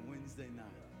mornings and Wednesday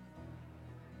night.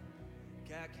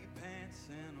 Khaki pants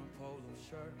and a polo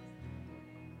shirt.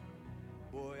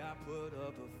 Boy, I put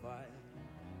up a fight.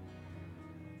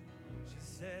 She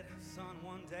said, son,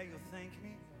 one day you'll thank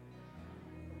me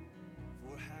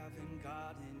for having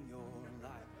God in your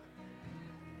life.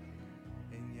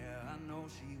 And yeah, I know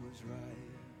she was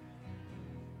right.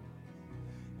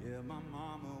 Yeah, my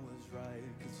mama was right,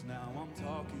 'cause now I'm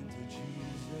talking to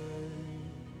Jesus.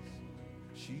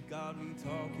 She got me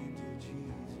talking to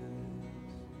Jesus.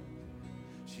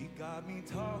 She got me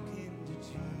talking to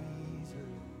Jesus.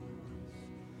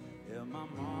 Yeah, my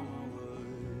mama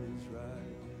was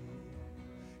right,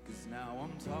 'cause now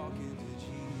I'm talking to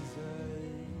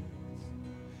Jesus.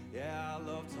 Yeah, I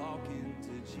love talking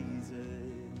to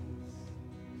Jesus.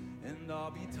 And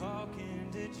I'll be talking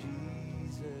to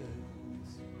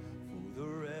Jesus for the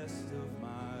rest of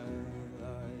my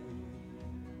life.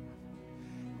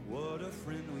 What a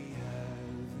friend we have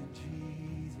in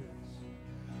Jesus.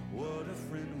 What a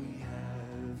friend we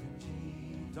have in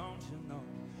Jesus. Don't you know?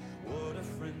 What a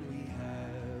friend we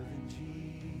have in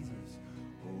Jesus.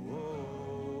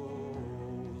 Oh,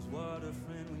 what a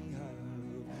friend we have.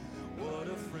 What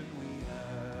a friend we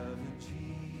have in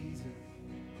Jesus.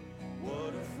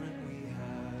 What a friend we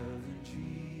have in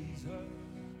Jesus.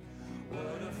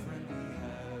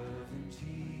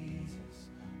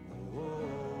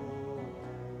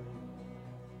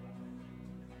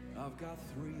 I've got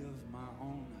 3 of my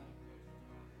own,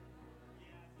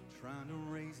 trying to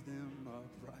raise them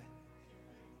upright.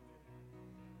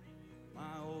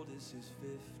 My oldest is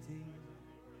 15,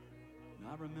 and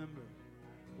I remember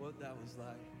what that was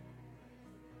like.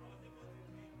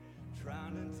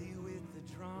 Trying to deal with the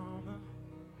drama,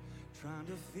 trying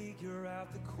to figure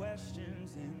out the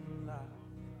questions in life.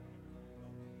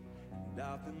 And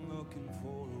I've been looking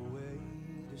for a way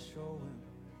to show him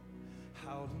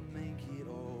how to make it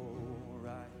all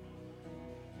right.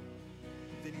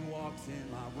 Then he walked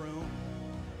in my room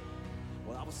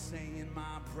while I was saying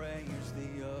my prayers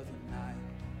the other night.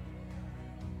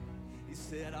 He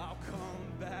said, I'll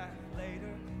come back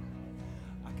later.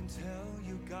 I can tell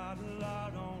you got a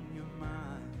lot on your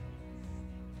mind.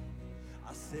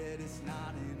 I said, it's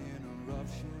not an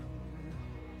interruption.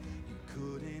 You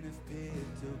couldn't have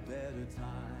picked a better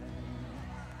time.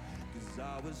 'Cause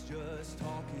I was just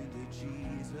talking to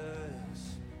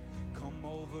Jesus. Come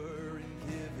over and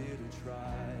give it a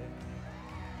try.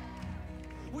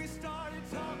 We started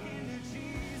talking to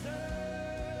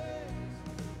Jesus.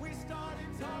 We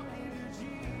started talking to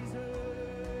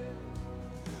Jesus.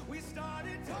 We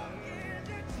started talking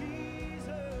to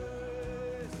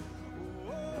Jesus.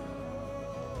 Oh,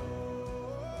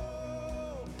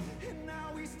 and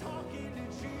now he's talking to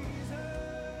Jesus.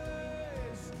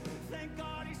 Thank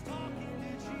God he's talking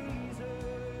to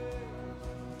Jesus.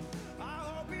 I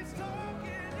hope he's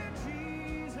talking to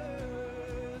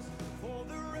Jesus for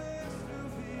the rest of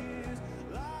his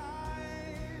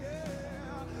life.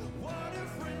 Yeah. What a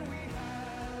friend we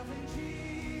have in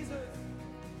Jesus.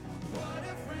 What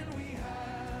a friend we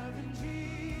have in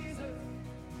Jesus.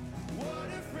 What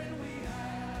a friend we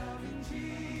have in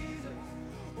Jesus.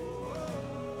 Oh,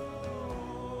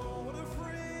 what a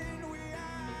friend we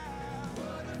have.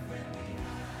 What a friend we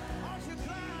have. Aren't you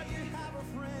glad you have a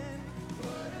friend?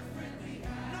 What a friend we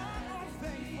have. None more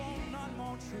faithful, none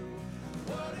more true.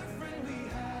 What a friend we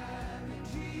have in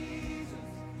Jesus.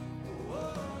 Oh,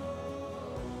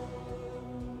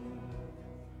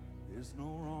 there's no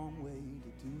wrong way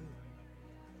to do it.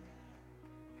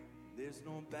 There's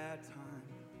no bad time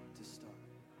to start.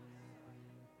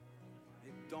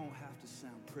 It don't have to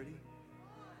sound pretty.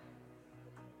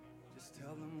 Just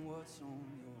tell them what's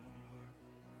on your heart.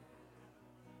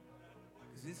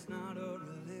 'Cause it's not a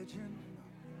religion.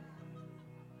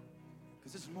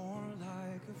 'Cause it's more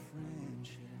like a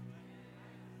friendship.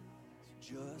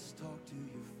 So just talk to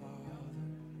your Father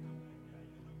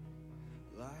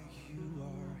like you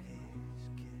are his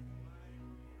kid.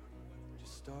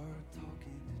 Just start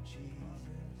talking to Jesus.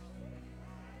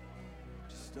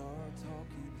 Just start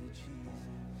talking to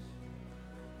Jesus.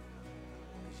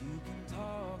 'Cause you can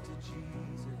talk to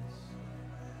Jesus,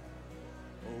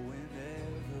 oh,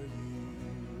 whenever you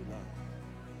like.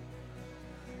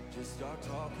 Just start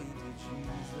talking to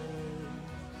Jesus.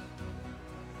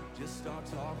 Just start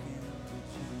talking to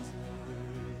Jesus.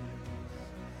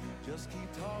 Just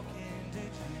keep talking to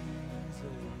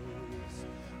Jesus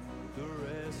for the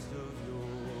rest of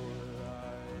your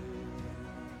life.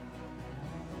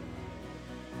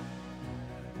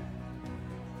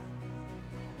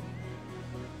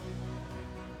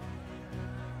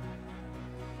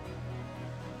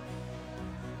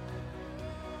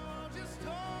 Oh, just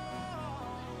talk.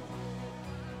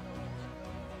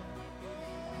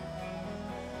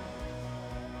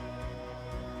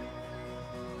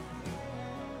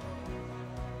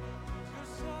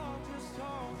 Just talk, just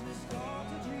talk,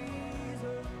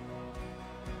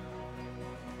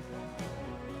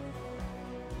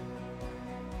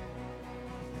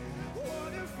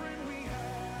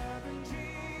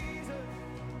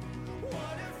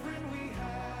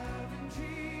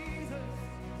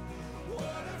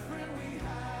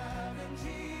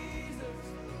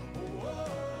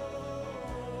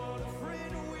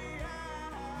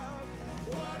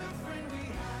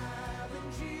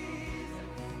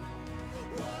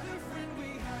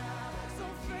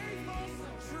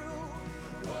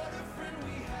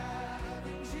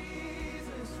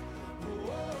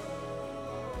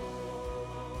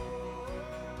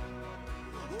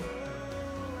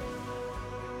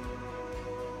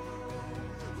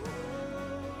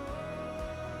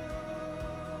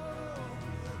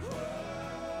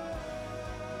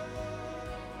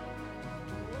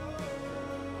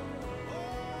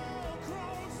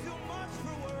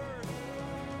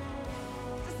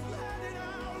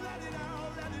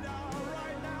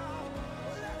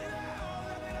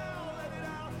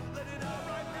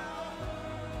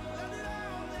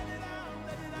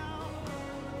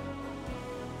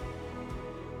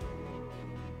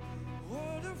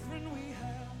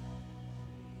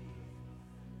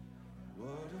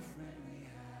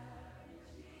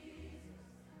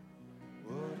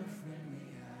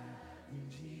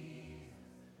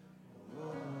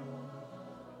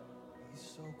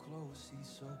 close, he's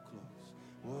so close.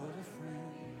 What a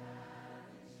friend.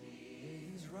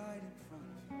 Yeah, he's right in front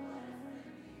of you.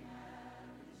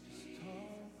 Just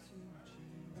talk to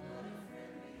Jesus.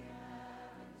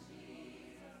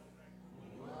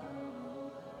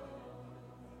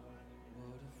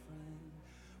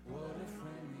 What a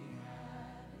friend we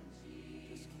have.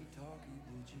 Just keep talking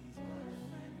to Jesus.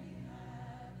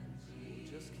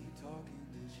 Just keep talking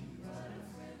to Jesus.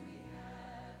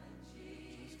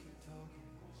 Just keep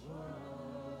talking.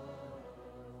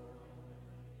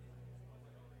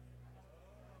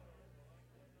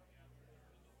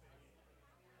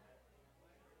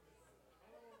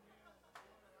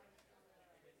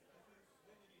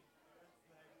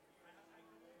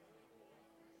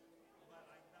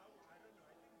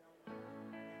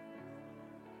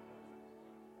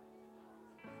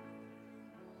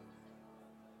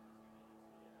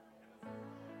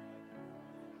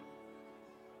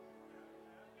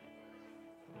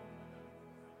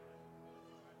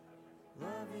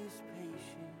 Love is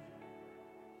patient.